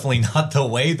is definitely not the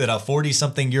way that a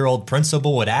 40-something-year-old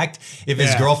principal would act if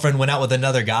his girlfriend went out with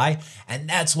another guy. And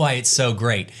that's why it's so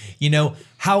great.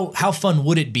 How fun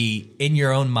would it be in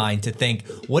your own mind to think,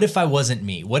 what if I wasn't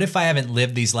me? What if I haven't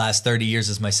lived these last 30 years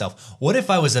as myself? What if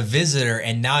I was a visitor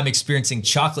and now I'm experiencing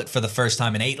chocolate for the first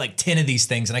time and ate like 10 of these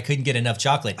things and I couldn't get enough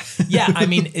chocolate? Yeah, I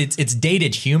mean, it's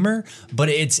dated humor, but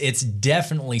it's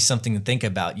definitely something to think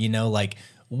about, like,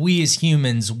 we as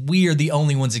humans, we are the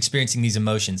only ones experiencing these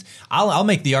emotions. I'll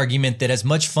make the argument that as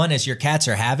much fun as your cats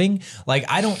are having, like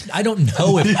I don't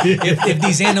know if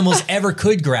these animals ever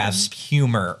could grasp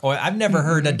humor. Or I've never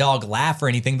heard a dog laugh or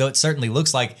anything, though it certainly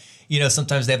looks like,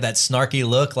 sometimes they have that snarky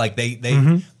look, like they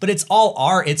but it's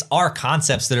our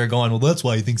concepts that are going, well, that's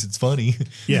why he thinks it's funny.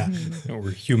 Yeah.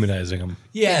 We're humanizing them.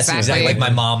 Yes, exactly like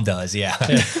my mom does. Yeah.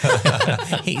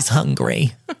 He's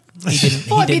hungry.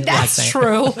 That's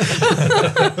true.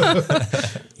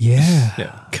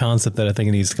 Yeah. Concept that I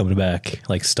think needs to come back,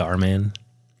 like Starman.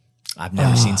 I've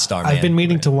never seen Starman. I've been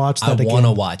meaning to watch that again. I want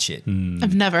to watch it.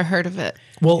 I've never heard of it.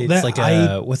 Well, It's like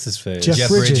what's his face? Jeff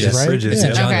Bridges, right? It's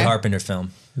a John Okay. Carpenter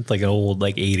film. It's like an old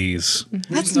 80s.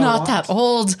 That's not that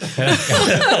old.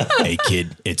 Hey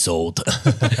kid, it's old.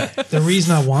 The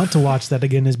reason I want to watch that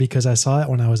again is because I saw it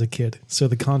when I was a kid. So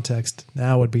the context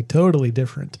now would be totally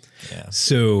different.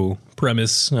 So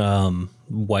premise,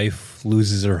 wife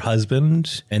loses her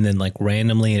husband and then like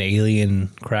randomly an alien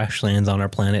crash lands on our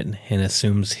planet and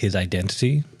assumes his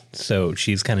identity. So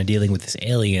she's kind of dealing with this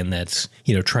alien that's,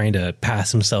 trying to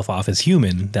pass himself off as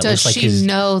human. That Does looks like she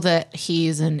know that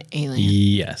he's an alien?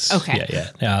 Yes. Okay.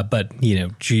 Yeah. But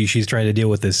she's trying to deal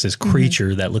with this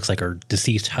creature that looks like her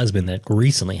deceased husband that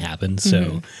recently happened.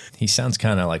 So He sounds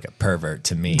kind of like a pervert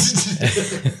to me.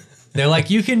 They're like,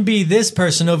 you can be this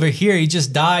person over here. He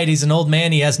just died. He's an old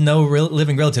man. He has no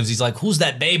living relatives. He's like, who's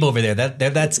that babe over there?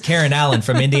 That's Karen Allen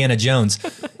from Indiana Jones.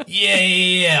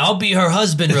 Yeah. I'll be her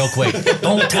husband real quick.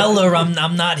 Don't tell her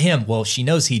I'm not him. Well, she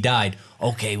knows he died.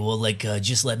 Okay, well,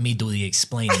 just let me do the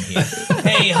explaining here.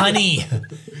 Hey, honey.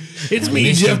 It's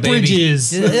me, Mr. Jeff Baby.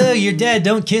 Bridges. You're dead.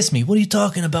 Don't kiss me. What are you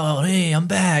talking about? Hey, I'm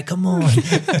back. Come on.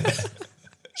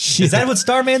 Is that what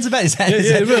Starman's about? Is that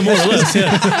more or less,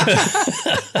 yeah.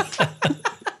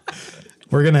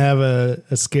 We're going to have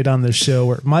a skit on this show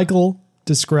where Michael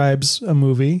describes a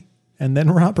movie and then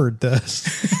Robert does.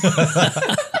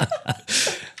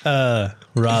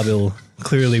 Rob will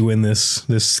clearly win this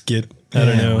skit. I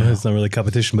don't know. It's not really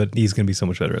competition, but he's going to be so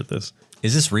much better at this.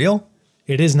 Is this real?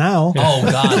 It is now.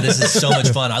 Oh, God, this is so much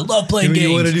fun. I love playing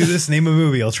You want to games. do this? Name a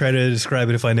movie. I'll try to describe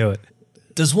it if I know it.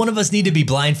 Does one of us need to be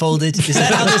blindfolded? Is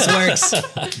that how this works?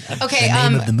 Okay, The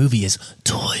name of the movie is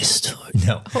Toy Story.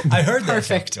 No, I heard that.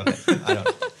 Perfect. Go ahead. I don't.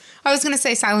 I was going to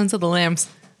say Silence of the Lambs.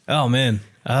 Oh man,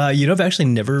 I've actually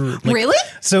never Really?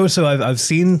 So I've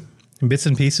seen bits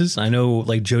and pieces. I know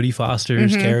like Jodie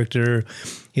Foster's character.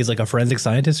 He's like a forensic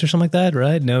scientist or something like that,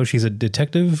 right? No, she's a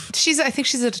detective, I think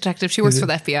she's a detective. She works for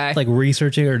the FBI. like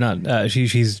researching or not.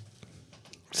 She's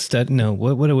no.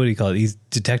 What do you call it? He's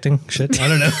detecting shit. I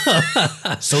don't know.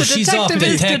 So The she's off detective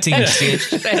is detecting detecting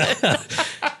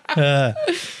shit.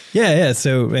 Yeah.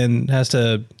 So and has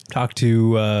to talk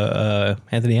to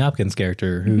Anthony Hopkins'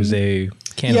 character, who's a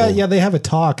cannibal. Yeah, they have a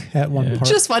talk at one part.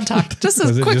 Just one talk. Just a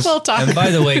Was it quick just- little talk. And by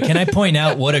the way, can I point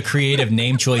out what a creative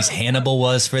name choice Hannibal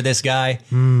was for this guy?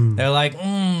 They're like,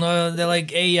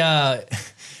 hey,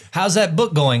 how's that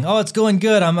book going? Oh, it's going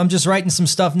good. I'm just writing some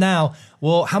stuff now.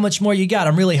 Well, how much more you got?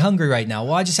 I'm really hungry right now.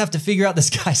 Well, I just have to figure out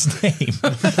this guy's name.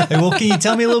 Like, well, can you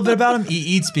tell me a little bit about him? He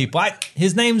eats people.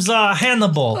 His name's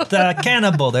Hannibal, the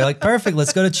cannibal. They're like, perfect.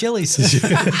 Let's go to Chili's.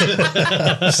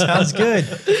 Sounds good.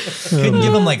 Couldn't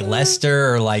give him like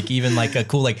Lester or like even like a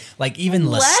cool like even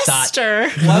Lestat. Lester.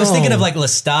 Well, I was thinking of like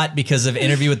Lestat because of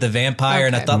Interview with the Vampire,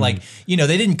 and I Okay. thought like, they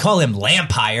didn't call him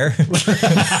Lampire.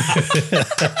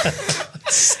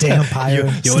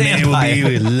 Stampire. Your name will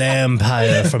be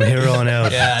Lampire from here on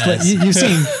out. Yeah, But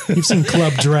you've seen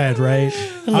Club Dread, right?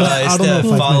 it's I don't know if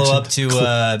the I've follow up mentioned- to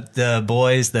the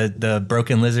boys, the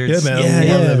Broken Lizards. Yeah, man. Yeah,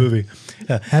 I love yeah. that movie.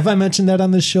 Have I mentioned that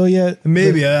on this show yet?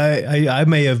 Maybe I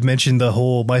may have mentioned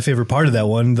my favorite part of that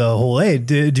one. The whole hey,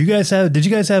 did you guys have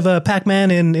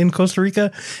Pac-Man in Costa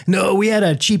Rica? No, we had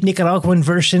a cheap Nicaraguan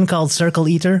version called Circle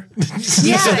Eater.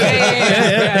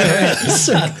 Yeah.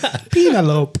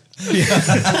 Penelope.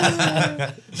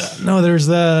 No, there's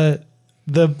the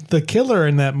killer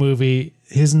in that movie.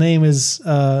 His name is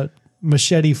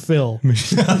Machete Phil,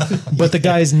 but the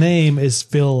guy's name is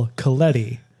Phil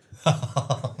Coletti.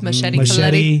 Machete.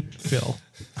 Machete Phil.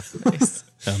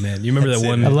 Oh man, you remember that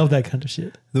one? I love that kind of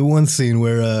shit. The one scene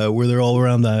where they're all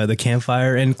around the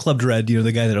campfire and Club Dread,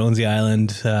 the guy that owns the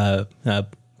island,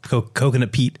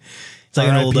 Coconut Pete. It's like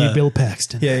an old R.I.P. Bill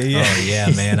Paxton. Yeah. Oh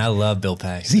yeah, man, I love Bill Is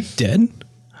Paxton. he dead?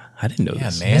 I didn't know Yeah,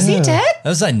 this. man. Is he dead? That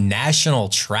was a national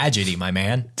tragedy, my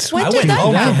man. When I did went that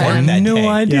home from happen? work that No day.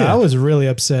 idea. Yeah, I was really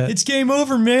upset. It's game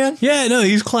over, man. Yeah, no,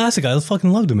 he's classic. I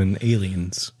fucking loved him in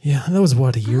Aliens. Yeah, that was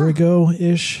what, a year ago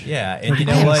ish. Yeah, and you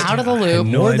know I'm what? out of the loop.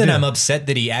 No More than idea. I'm upset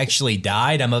that he actually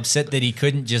died, I'm upset that he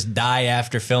couldn't just die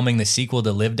after filming the sequel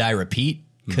to Live, Die, Repeat.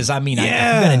 Because, I'm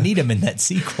gonna need him in that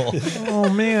sequel. Oh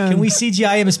man, Can we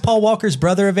CGI him? Is Paul Walker's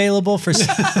brother available for?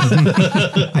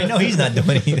 I know he's not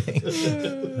doing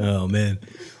anything. Oh man.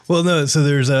 Well, no. So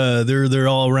there's they're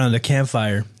all around a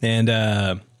campfire and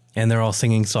they're all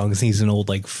singing songs. He's an old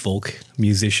like folk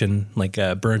musician, like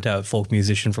a burnt out folk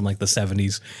musician from like the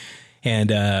 70s, and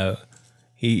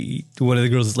one of the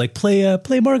girls is like play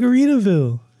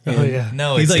Margaritaville. Oh yeah,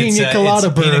 No, He's it's like, Pina it's Colada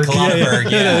Pina Berg. Colada Yeah,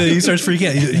 Berg, yeah. He starts freaking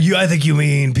out. I think you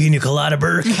mean Pina Colada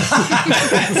Burke.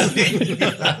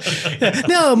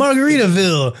 No,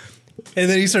 Margaritaville. And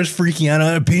then he starts freaking out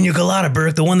on Pina Colada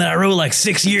Burke, the one that I wrote like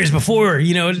 6 years before. And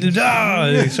he starts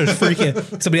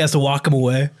freaking. Somebody has to walk him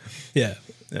away. Yeah.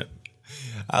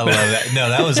 I love that. No,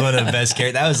 that was one of the best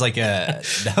characters.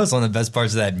 That was one of the best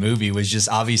parts of that movie was just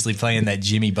obviously playing that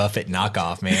Jimmy Buffett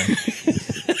knockoff, man.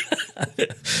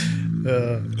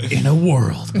 in a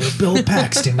world where Bill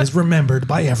Paxton is remembered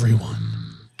by everyone.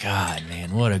 God,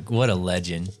 man, what a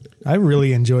legend. I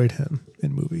really enjoyed him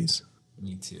in movies.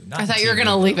 Me too. I thought you were going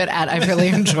to leave it at I really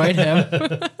enjoyed him.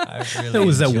 That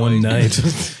was that one night.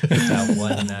 That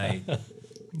one night.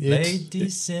 Late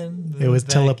December. It was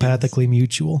back in- telepathically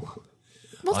mutual.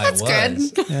 Well, I that's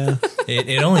was. good. Yeah,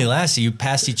 It only lasted. You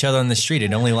passed each other on the street.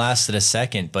 It only lasted a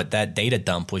second, but that data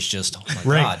dump was just, oh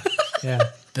my Right. God. yeah.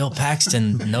 Bill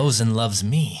Paxton knows and loves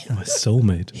me. My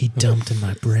soulmate. He dumped in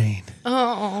my brain.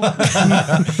 Oh,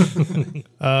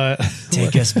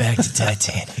 Take us back to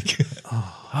Titanic.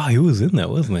 Oh, he was in that,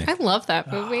 wasn't he? I love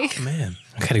that movie. Man,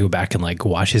 I got to go back and like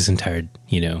watch his entire,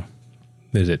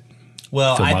 is it?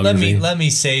 Well, Filmography. let me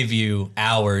save you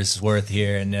hours worth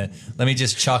here, and let me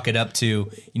just chalk it up to you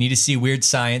need to see Weird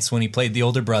Science when he played the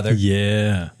older brother.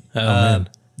 Yeah. Oh, man.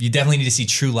 You definitely need to see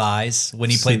True Lies when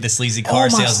he played the sleazy car my-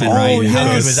 salesman. oh, Right? How yes.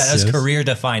 good was that? That was Yes. career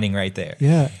defining right there.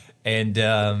 Yeah. And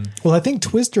Well, I think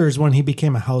Twister is when he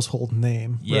became a household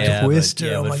name. yeah, Twister.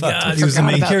 But, yeah, oh but my fuck God. He was the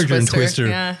Forgot main about character in Twister.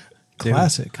 Yeah. Dude,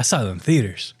 Classic. I saw it in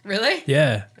theaters. Really?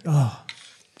 Yeah.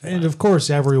 And of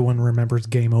course, everyone remembers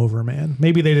Game Over, man.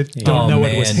 Maybe they don't Oh, know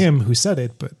it was man. him who said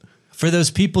it, but For those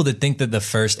people that think that the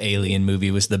first Alien movie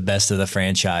was the best of the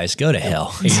franchise, go to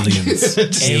hell. Aliens.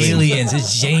 Aliens.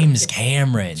 It's James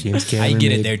Cameron. James I Cameron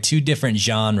get it. made- They're two different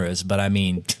genres, but I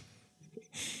mean,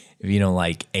 if you don't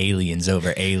like Aliens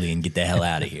over Alien, get the hell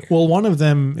out of here. well, one of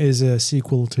them is a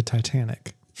sequel to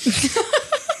Titanic.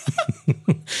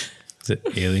 Is it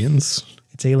Aliens?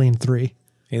 It's Alien 3.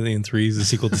 Alien 3 is a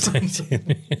sequel to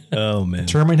Titanic. Oh, man.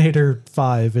 Terminator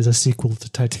 5 is a sequel to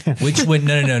Titanic. Which one?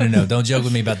 No. Don't joke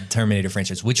with me about the Terminator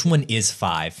franchise. Which one is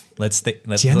 5? Let's think.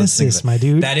 Genesis, about it. my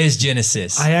dude. That is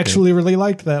Genesis. I actually really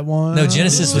liked that one. No,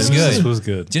 Genesis was Genesis good. was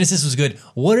good. Genesis was good.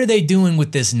 What are they doing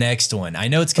with this next one? I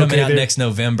know it's coming Okay, out they're- next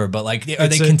November, but like, are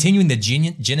they It's a- continuing the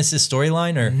Genesis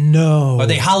storyline, or No. are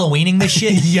they Halloweening this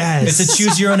shit? Yes. It's a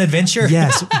choose your own adventure.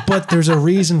 Yes, but there's a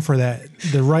reason for that.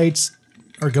 The rights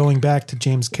are going back to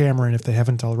James Cameron if they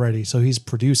haven't already. So he's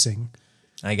producing.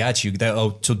 I got you.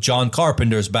 So John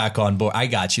Carpenter's back on board. I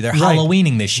got you. They're Right.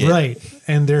 Halloweening this shit. Right.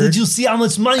 And they're Did you see how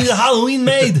much money the Halloween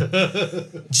made?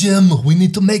 Jim, we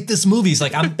need to make this movie. He's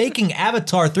like, I'm making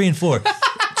Avatar 3 and 4.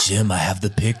 Jim, I have the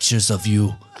pictures of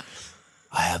you.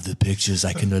 I have the pictures.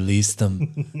 I can release them.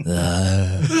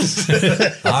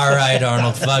 All right,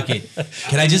 Arnold, fuck it.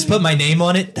 Can I just put my name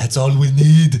on it? That's all we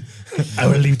need. I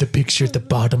will leave the picture at the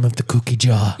bottom of the cookie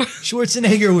jar.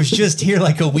 Schwarzenegger was just here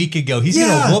like a week ago. He's Yeah.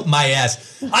 gonna whoop my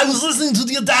ass. I was listening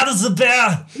to Your Dad is a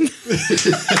Bear.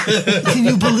 Can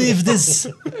you believe this?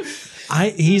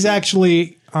 He's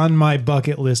actually on my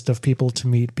bucket list of people to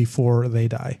meet before they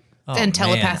die. Oh, And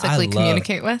telepathically man,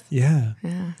 communicate with. Yeah.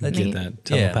 I get that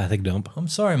telepathic dump. I'm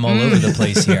sorry I'm all over the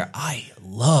place here. I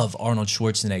love Arnold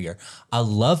Schwarzenegger. I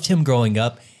loved him growing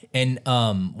up, and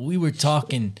we were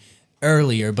talking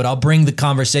earlier, but I'll bring the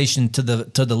conversation to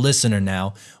the listener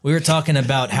now. We were talking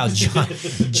about how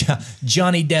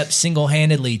Johnny Depp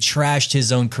single-handedly trashed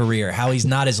his own career, how he's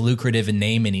not as lucrative a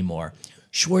name anymore.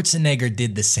 Schwarzenegger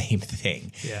did the same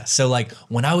thing. Yeah. So like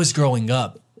when I was growing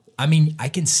up, I mean, I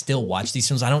can still watch these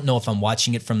films. I don't know if I'm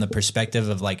watching it from the perspective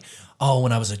of like, oh,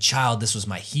 when I was a child, this was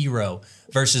my hero,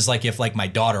 versus like if like my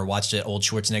daughter watched an old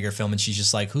Schwarzenegger film and she's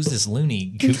just like, who's this loony,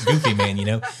 goofy man, you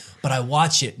know? But I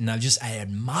watch it and I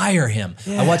admire him.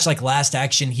 I watch like Last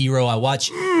Action Hero. I watch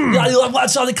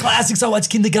all the classics. I watch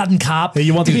Kindergarten Cop. Hey,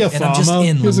 you want to be a And I'm just farmer?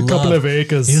 in Here's a couple love. of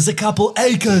acres. Here's a couple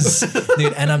acres.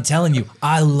 Dude, and I'm telling you,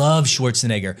 I love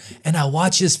Schwarzenegger. And I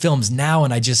watch his films now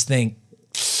and I just think,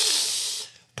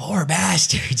 poor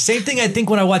bastard. Same thing I think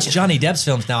when I watch Johnny Depp's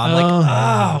films now. I'm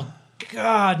like, oh,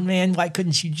 God, man, why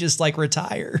couldn't you just like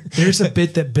retire? There's a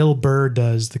bit that Bill Burr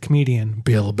does, the comedian.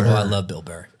 Bill Burr. Oh, I love Bill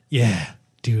Burr. Yeah,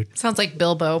 dude. Sounds like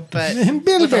Bilbo, but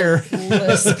Bill Burr.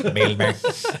 Bill Burr.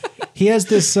 He has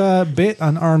this bit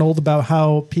on Arnold about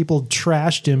how people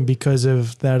trashed him because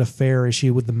of that affair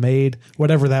issue with the maid,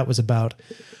 whatever that was about.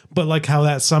 But like how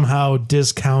that somehow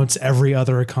discounts every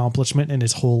other accomplishment in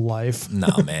his whole life. No,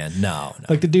 man, no.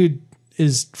 Like the dude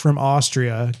is from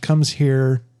Austria, comes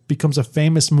here, becomes a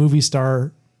famous movie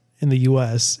star in the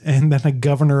US, and then a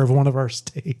governor of one of our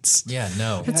states. Yeah,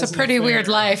 no. it's a pretty weird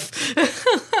life.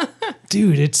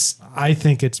 Dude, I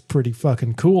think it's pretty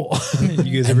fucking cool.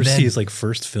 You guys ever then- see his like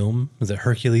first film? Was it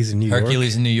Hercules in New York?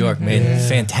 Hercules in New York made a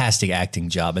fantastic acting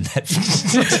job in that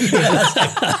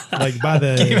film. Like by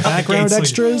the background gates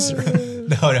extras.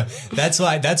 No. That's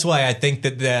why I think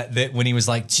that when he was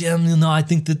like, Jim, you know, I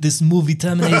think that this movie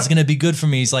Terminator is gonna be good for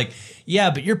me. He's like,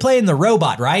 yeah, but you're playing the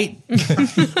robot, right?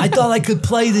 I thought I could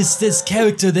play this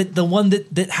character, the one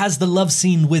that has the love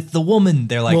scene with the woman.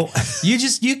 They're like, Well-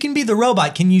 you can be the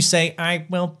robot. Can you say, I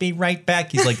will be right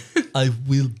back? He's like, I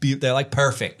will be. They're like,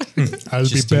 perfect. I'll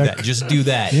Just be do back. that. Just do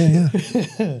that.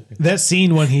 Yeah. That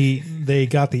scene when they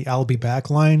got the "I'll be back"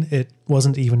 line, it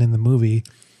wasn't even in the movie.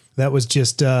 That was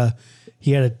just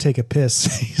he had to take a piss.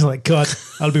 He's like, "Cut,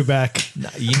 I'll be back,"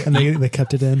 and they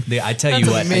kept it in. I tell you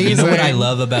That's what, you know what I amazing.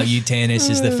 love about you, Tanis,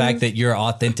 is the fact that you're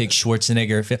authentic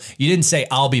Schwarzenegger. You didn't say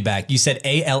 "I'll be back." You said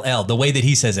 "ALL," the way that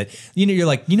he says it. You know, you're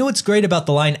like, you know what's great about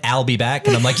the line "I'll be back,"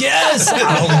 and I'm like, yes,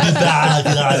 I'll be back.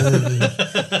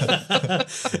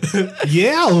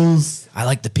 Yes. I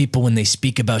like the people when they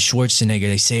speak about Schwarzenegger,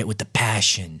 they say it with the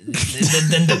passion.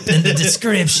 Then the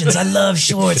descriptions. I love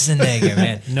Schwarzenegger,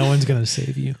 man. No one's going to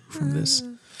save you from this.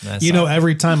 That's You know,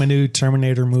 every time a new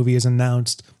Terminator movie is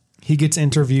announced, he gets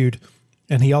interviewed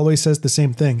and he always says the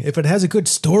same thing. If it has a good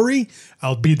story,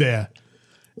 I'll be there.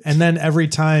 And then every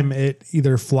time it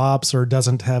either flops or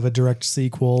doesn't have a direct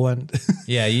sequel. And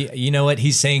yeah, you know what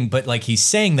he's saying, but like he's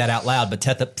saying that out loud, but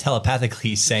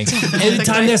telepathically he's saying, every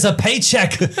time there's a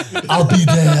paycheck, I'll be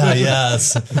there.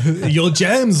 Yes. Yo,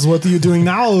 James, what are you doing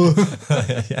now?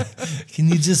 Can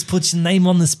you just put your name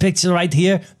on this picture right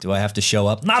here? Do I have to show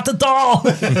up? Not at all.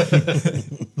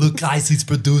 Look, guys, he's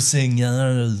producing.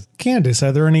 Candace,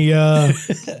 are there any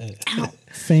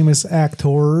famous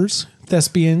actors,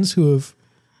 thespians who have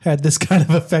had this kind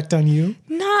of effect on you?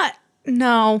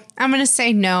 No, I'm going to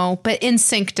say no, but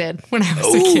NSYNC did when I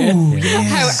was a kid.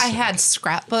 Yes. I had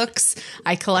scrapbooks.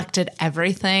 I collected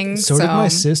everything. So did my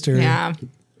sister. Yeah.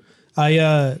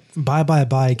 Bye Bye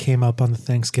Bye came up on the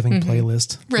Thanksgiving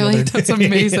playlist. Really? That's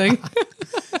amazing.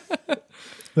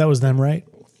 That was them, right?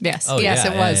 Yes. Oh, yes,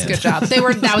 yeah, it was. yeah. Good job.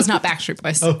 That was not Backstreet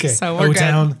Boys. Okay. So we're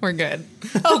O-Town. good. We're good.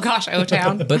 Oh gosh,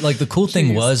 O-Town. But like the cool thing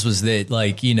Jeez. was that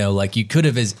like, you know, like you could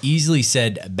have as easily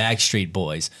said Backstreet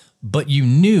Boys, but you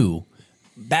knew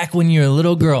back when you were a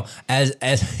little girl, as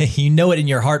you know it in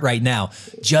your heart right now,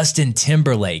 Justin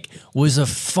Timberlake was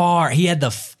he had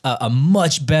a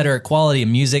much better quality of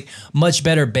music, much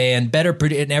better band, better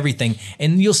and everything.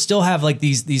 And you'll still have like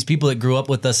these people that grew up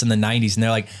with us in the 90s and they're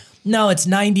like, no, it's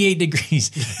 98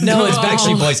 degrees. No, it's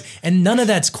Backstreet Boys. And none of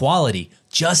that's quality.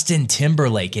 Justin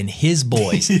Timberlake and his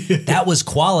boys, that was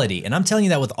quality. And I'm telling you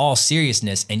that with all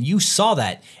seriousness. And you saw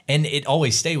that and it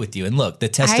always stayed with you. And look, the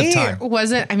test of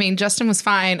time. Justin was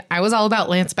fine. I was all about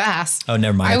Lance Bass. Oh,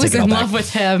 never mind. I was in love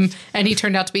with him and he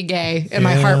turned out to be gay and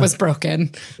my heart was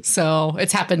broken. So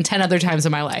it's happened 10 other times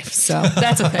in my life. So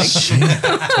that's a thing.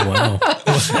 Wow.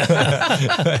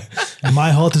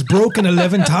 My heart is broken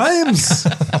 11 times.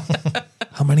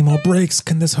 How many more breaks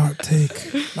can this heart take?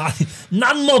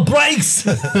 None more breaks.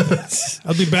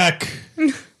 I'll be back.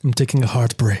 I'm taking a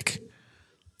heart break.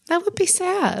 That would be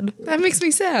sad. That makes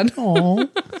me sad. Aw.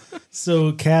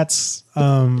 So cats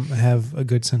have a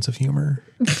good sense of humor.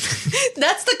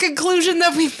 That's the conclusion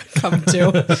that we've come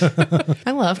to.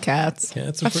 I love cats.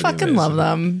 Cats are I pretty fucking love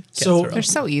them. So They're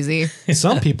so easy.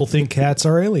 some people think cats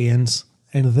are aliens,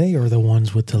 and they are the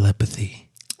ones with telepathy.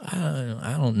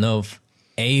 I don't know if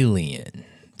alien,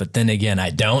 but then again,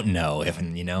 I don't know if,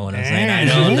 you know what I'm saying? I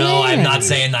don't know. I'm not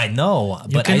saying I know,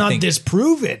 You but cannot I think,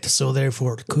 disprove it, so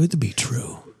therefore it could be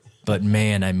true. but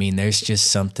man, I mean, there's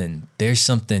something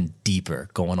deeper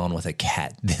going on with a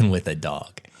cat than with a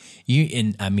dog.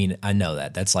 I know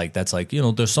that. That's like, you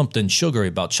know, there's something sugary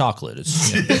about chocolate.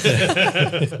 It's, you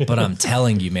know. But I'm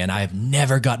telling you, man, I've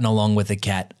never gotten along with a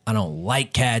cat. I don't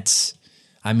like cats.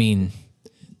 I mean,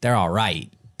 they're all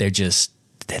right. They're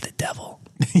the devil.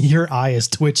 Your eye is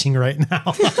twitching right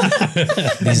now.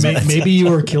 Maybe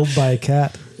you were killed by a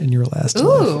cat in your last life.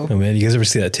 Ooh. Oh man, you guys ever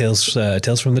see that Tales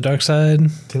from the Dark Side?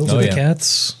 Tales of of the the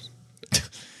Cats.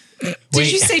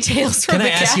 Did you say Tales from Can the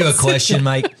I ask Cats? you a question,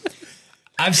 Mike?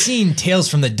 I've seen Tales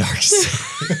from the Dark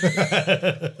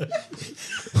Side.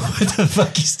 What the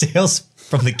fuck is Tales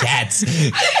from the Cats?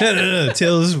 No.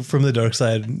 Tales from the Dark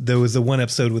Side. There was the one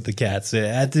episode with the cats. It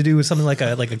had to do with something like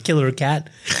a killer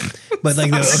cat. But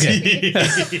like, no, okay.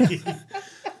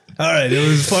 All right, it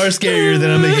was far scarier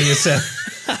than I'm making it sound.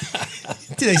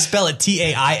 Do they spell it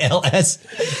Tails?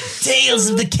 Tales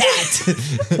of the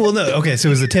Cat. Well, no, okay, so it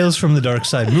was the Tales from the Dark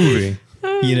Side movie.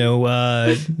 You know,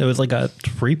 there was like a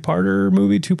 3-parter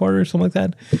movie, 2-parter, something like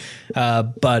that.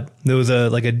 But there was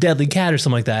a deadly cat or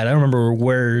something like that. I don't remember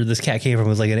where this cat came from. It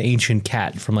was like an ancient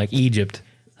cat from like Egypt.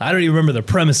 I don't even remember the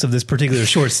premise of this particular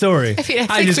short story. I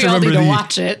think we all need to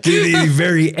watch it. the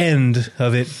very end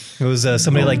of it. It was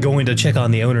somebody like going to check on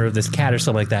the owner of this cat or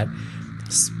something like that.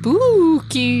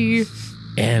 Spooky.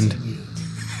 And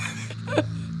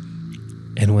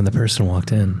when the person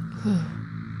walked in,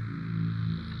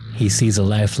 he sees a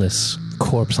lifeless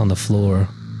corpse on the floor.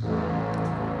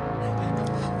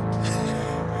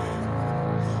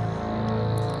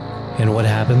 And what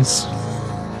happens?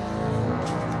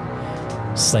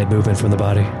 Slight movement from the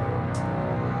body.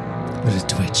 With a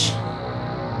twitch.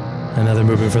 Another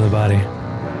movement from the body.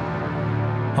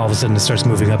 All of a sudden it starts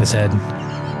moving up his head.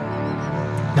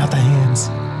 Not the hands.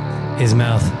 His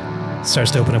mouth starts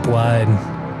to open up wide.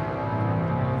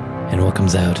 And what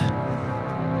comes out?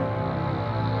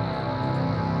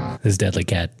 This deadly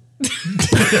cat.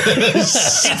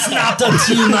 It's not a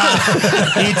tuna.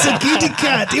 It's a kitty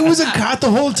cat. It was a cat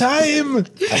the whole time.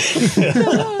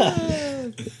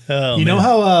 You know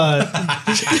how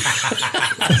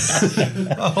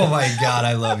Oh my God,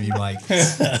 I love you, Mike.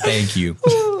 Thank you.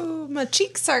 Ooh, my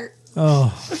cheeks hurt.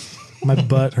 my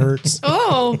butt hurts.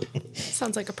 Oh,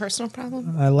 sounds like a personal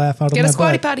problem. I laugh out of Get my a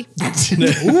squatty butt.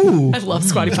 potty. Ooh. I love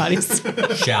squatty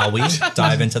potties. Shall we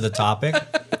dive into the topic?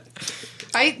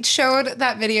 I showed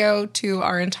that video to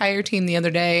our entire team the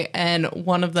other day, and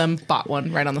one of them bought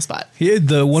one right on the spot. Yeah,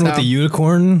 the one with So- the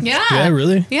unicorn. Yeah. Yeah,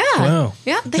 really. Yeah. Wow.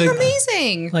 Yeah, they're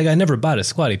amazing. Like I never bought a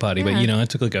squatty potty, but Yeah. I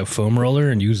took like a foam roller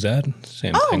and used that.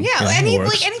 Same Oh thing. yeah, it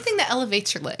works. like anything that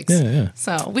elevates your legs. Yeah, yeah.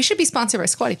 So we should be sponsored by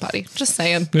Squatty Potty. Just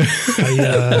saying.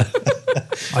 I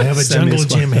have a Send me a jungle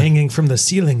spot. gym hanging from the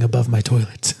ceiling above my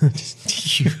toilet.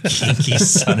 You kinky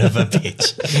son of a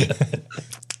bitch.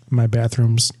 My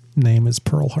bathroom's name is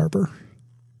Pearl Harbor.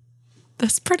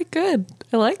 That's pretty good.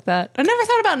 I like that. I never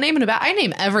thought about naming a bath. I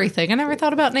name everything. I never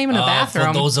thought about naming a For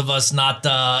bathroom. those of us not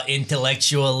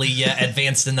intellectually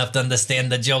advanced enough to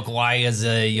understand the joke, why is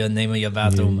your name of your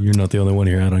bathroom? You're not the only one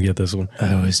here. I don't get this one.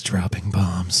 I was dropping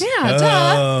bombs. Yeah,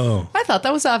 duh. Oh, I thought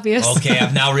that was obvious. Okay,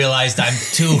 I've now realized I'm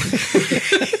too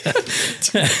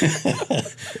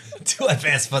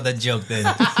advanced for the joke then.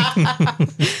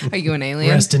 Are you an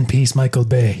alien? Rest in peace, Michael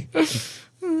Bay.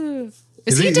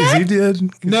 Is he dead? dead?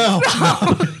 No,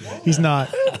 he's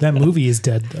not. That movie is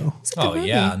dead, though. Oh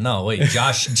yeah, no wait,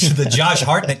 the Josh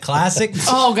Hartnett classic.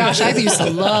 Oh gosh, I used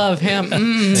to love him.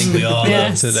 I think we all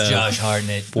Yes. love Josh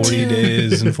Hartnett. 40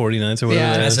 days and 40 nights or whatever.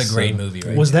 Yeah. that That's is. a great movie,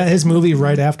 right? Was that his movie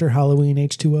right after Halloween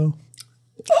H2O?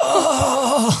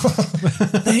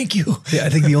 Thank you. Yeah, I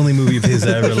think the only movie of his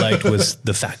I ever liked was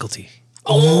The Faculty.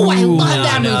 Oh, I love no,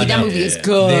 that no, movie. That no. movie is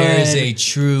good. There's a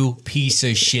true piece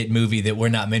of shit movie that we're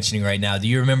not mentioning right now. Do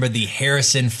you remember the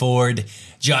Harrison Ford,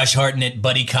 Josh Hartnett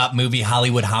buddy cop movie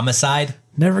Hollywood Homicide?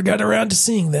 Never got around to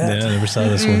seeing that. Yeah, I never saw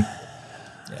this one.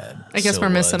 I guess we're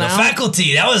missing The out.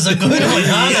 Faculty, that was a good one,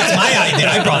 huh? That's my idea.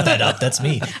 I brought that up. That's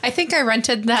me. I think I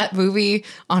rented that movie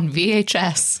on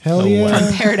VHS Hell yeah.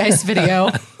 from Paradise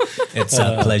Video. It's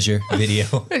a pleasure video.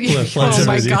 Oh my Video.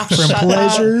 gosh. From shut up.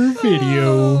 Pleasure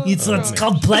Video. It's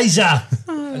called Pleasure.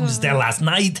 I was there last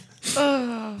night.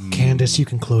 Candace, you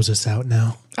can close us out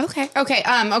now. Okay.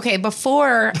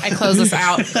 Before I close this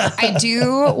out, I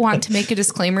do want to make a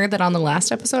disclaimer that on the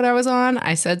last episode I was on,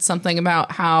 I said something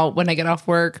about how when I get off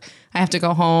work, I have to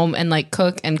go home and like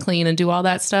cook and clean and do all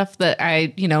that stuff that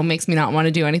makes me not want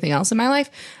to do anything else in my life.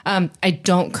 I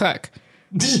don't cook.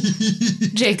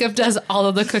 Jacob does all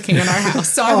of the cooking in our house.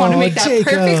 So I want to make that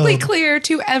Jacob. perfectly clear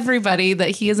to everybody that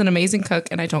he is an amazing cook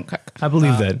and I don't cook. I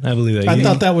believe that. I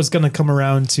thought that was going to come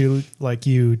around to like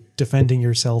you defending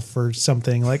yourself for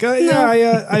something like, oh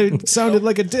yeah, I sounded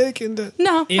like a dick and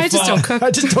No, I If, just don't cook.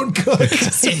 I just don't cook.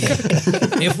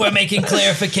 If we're making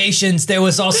clarifications, there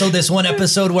was also this one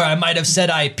episode where I might have said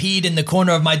I peed in the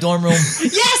corner of my dorm room.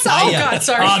 Yes! Oh, God,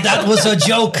 sorry. Oh, that was a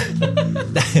joke.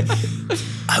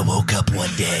 I woke up one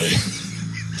day.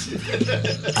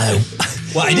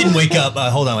 I didn't wake up.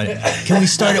 Hold on. Can we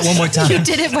start it one more time? You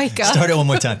didn't wake up. Start it one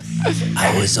more time.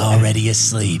 I was already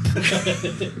asleep.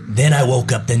 Then I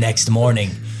woke up the next morning,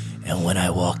 and when I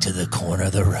walked to the corner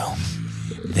of the room,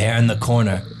 there in the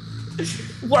corner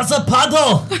was a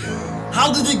puddle.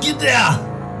 How did it get there?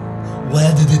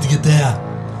 Where did it get there?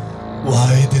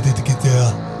 Why did it get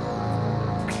there?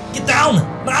 Get down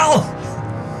now!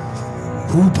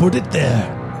 Who put it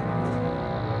there?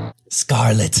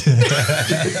 Scarlet.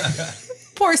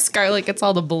 Poor Scarlett gets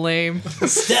all the blame.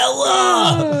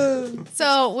 Stella!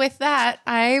 So with that,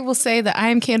 I will say that I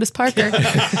am Candace Parker. all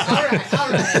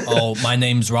right. Oh, my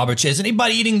name's Robert. Is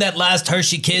anybody eating that last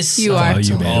Hershey Kiss? You are.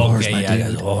 you man. Okay,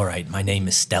 yeah. All right. My name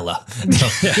is Stella.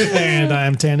 And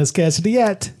I'm Tanis Cassidy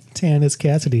at Tanis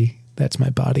Cassidy. That's my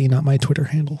body, not my Twitter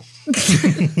handle.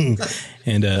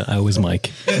 And I was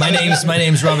Mike. My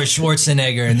name's Robert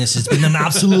Schwarzenegger, and this has been an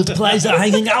absolute pleasure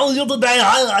hanging out with you today.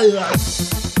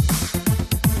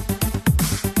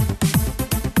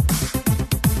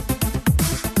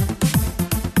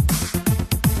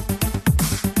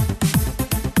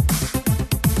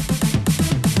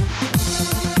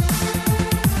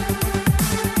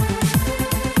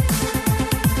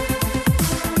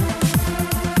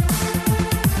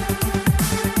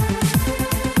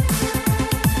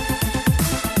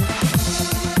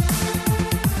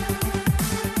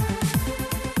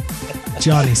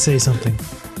 Johnny, say something.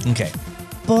 Okay.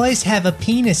 Boys have a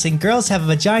penis and girls have a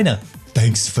vagina.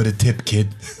 Thanks for the tip, kid.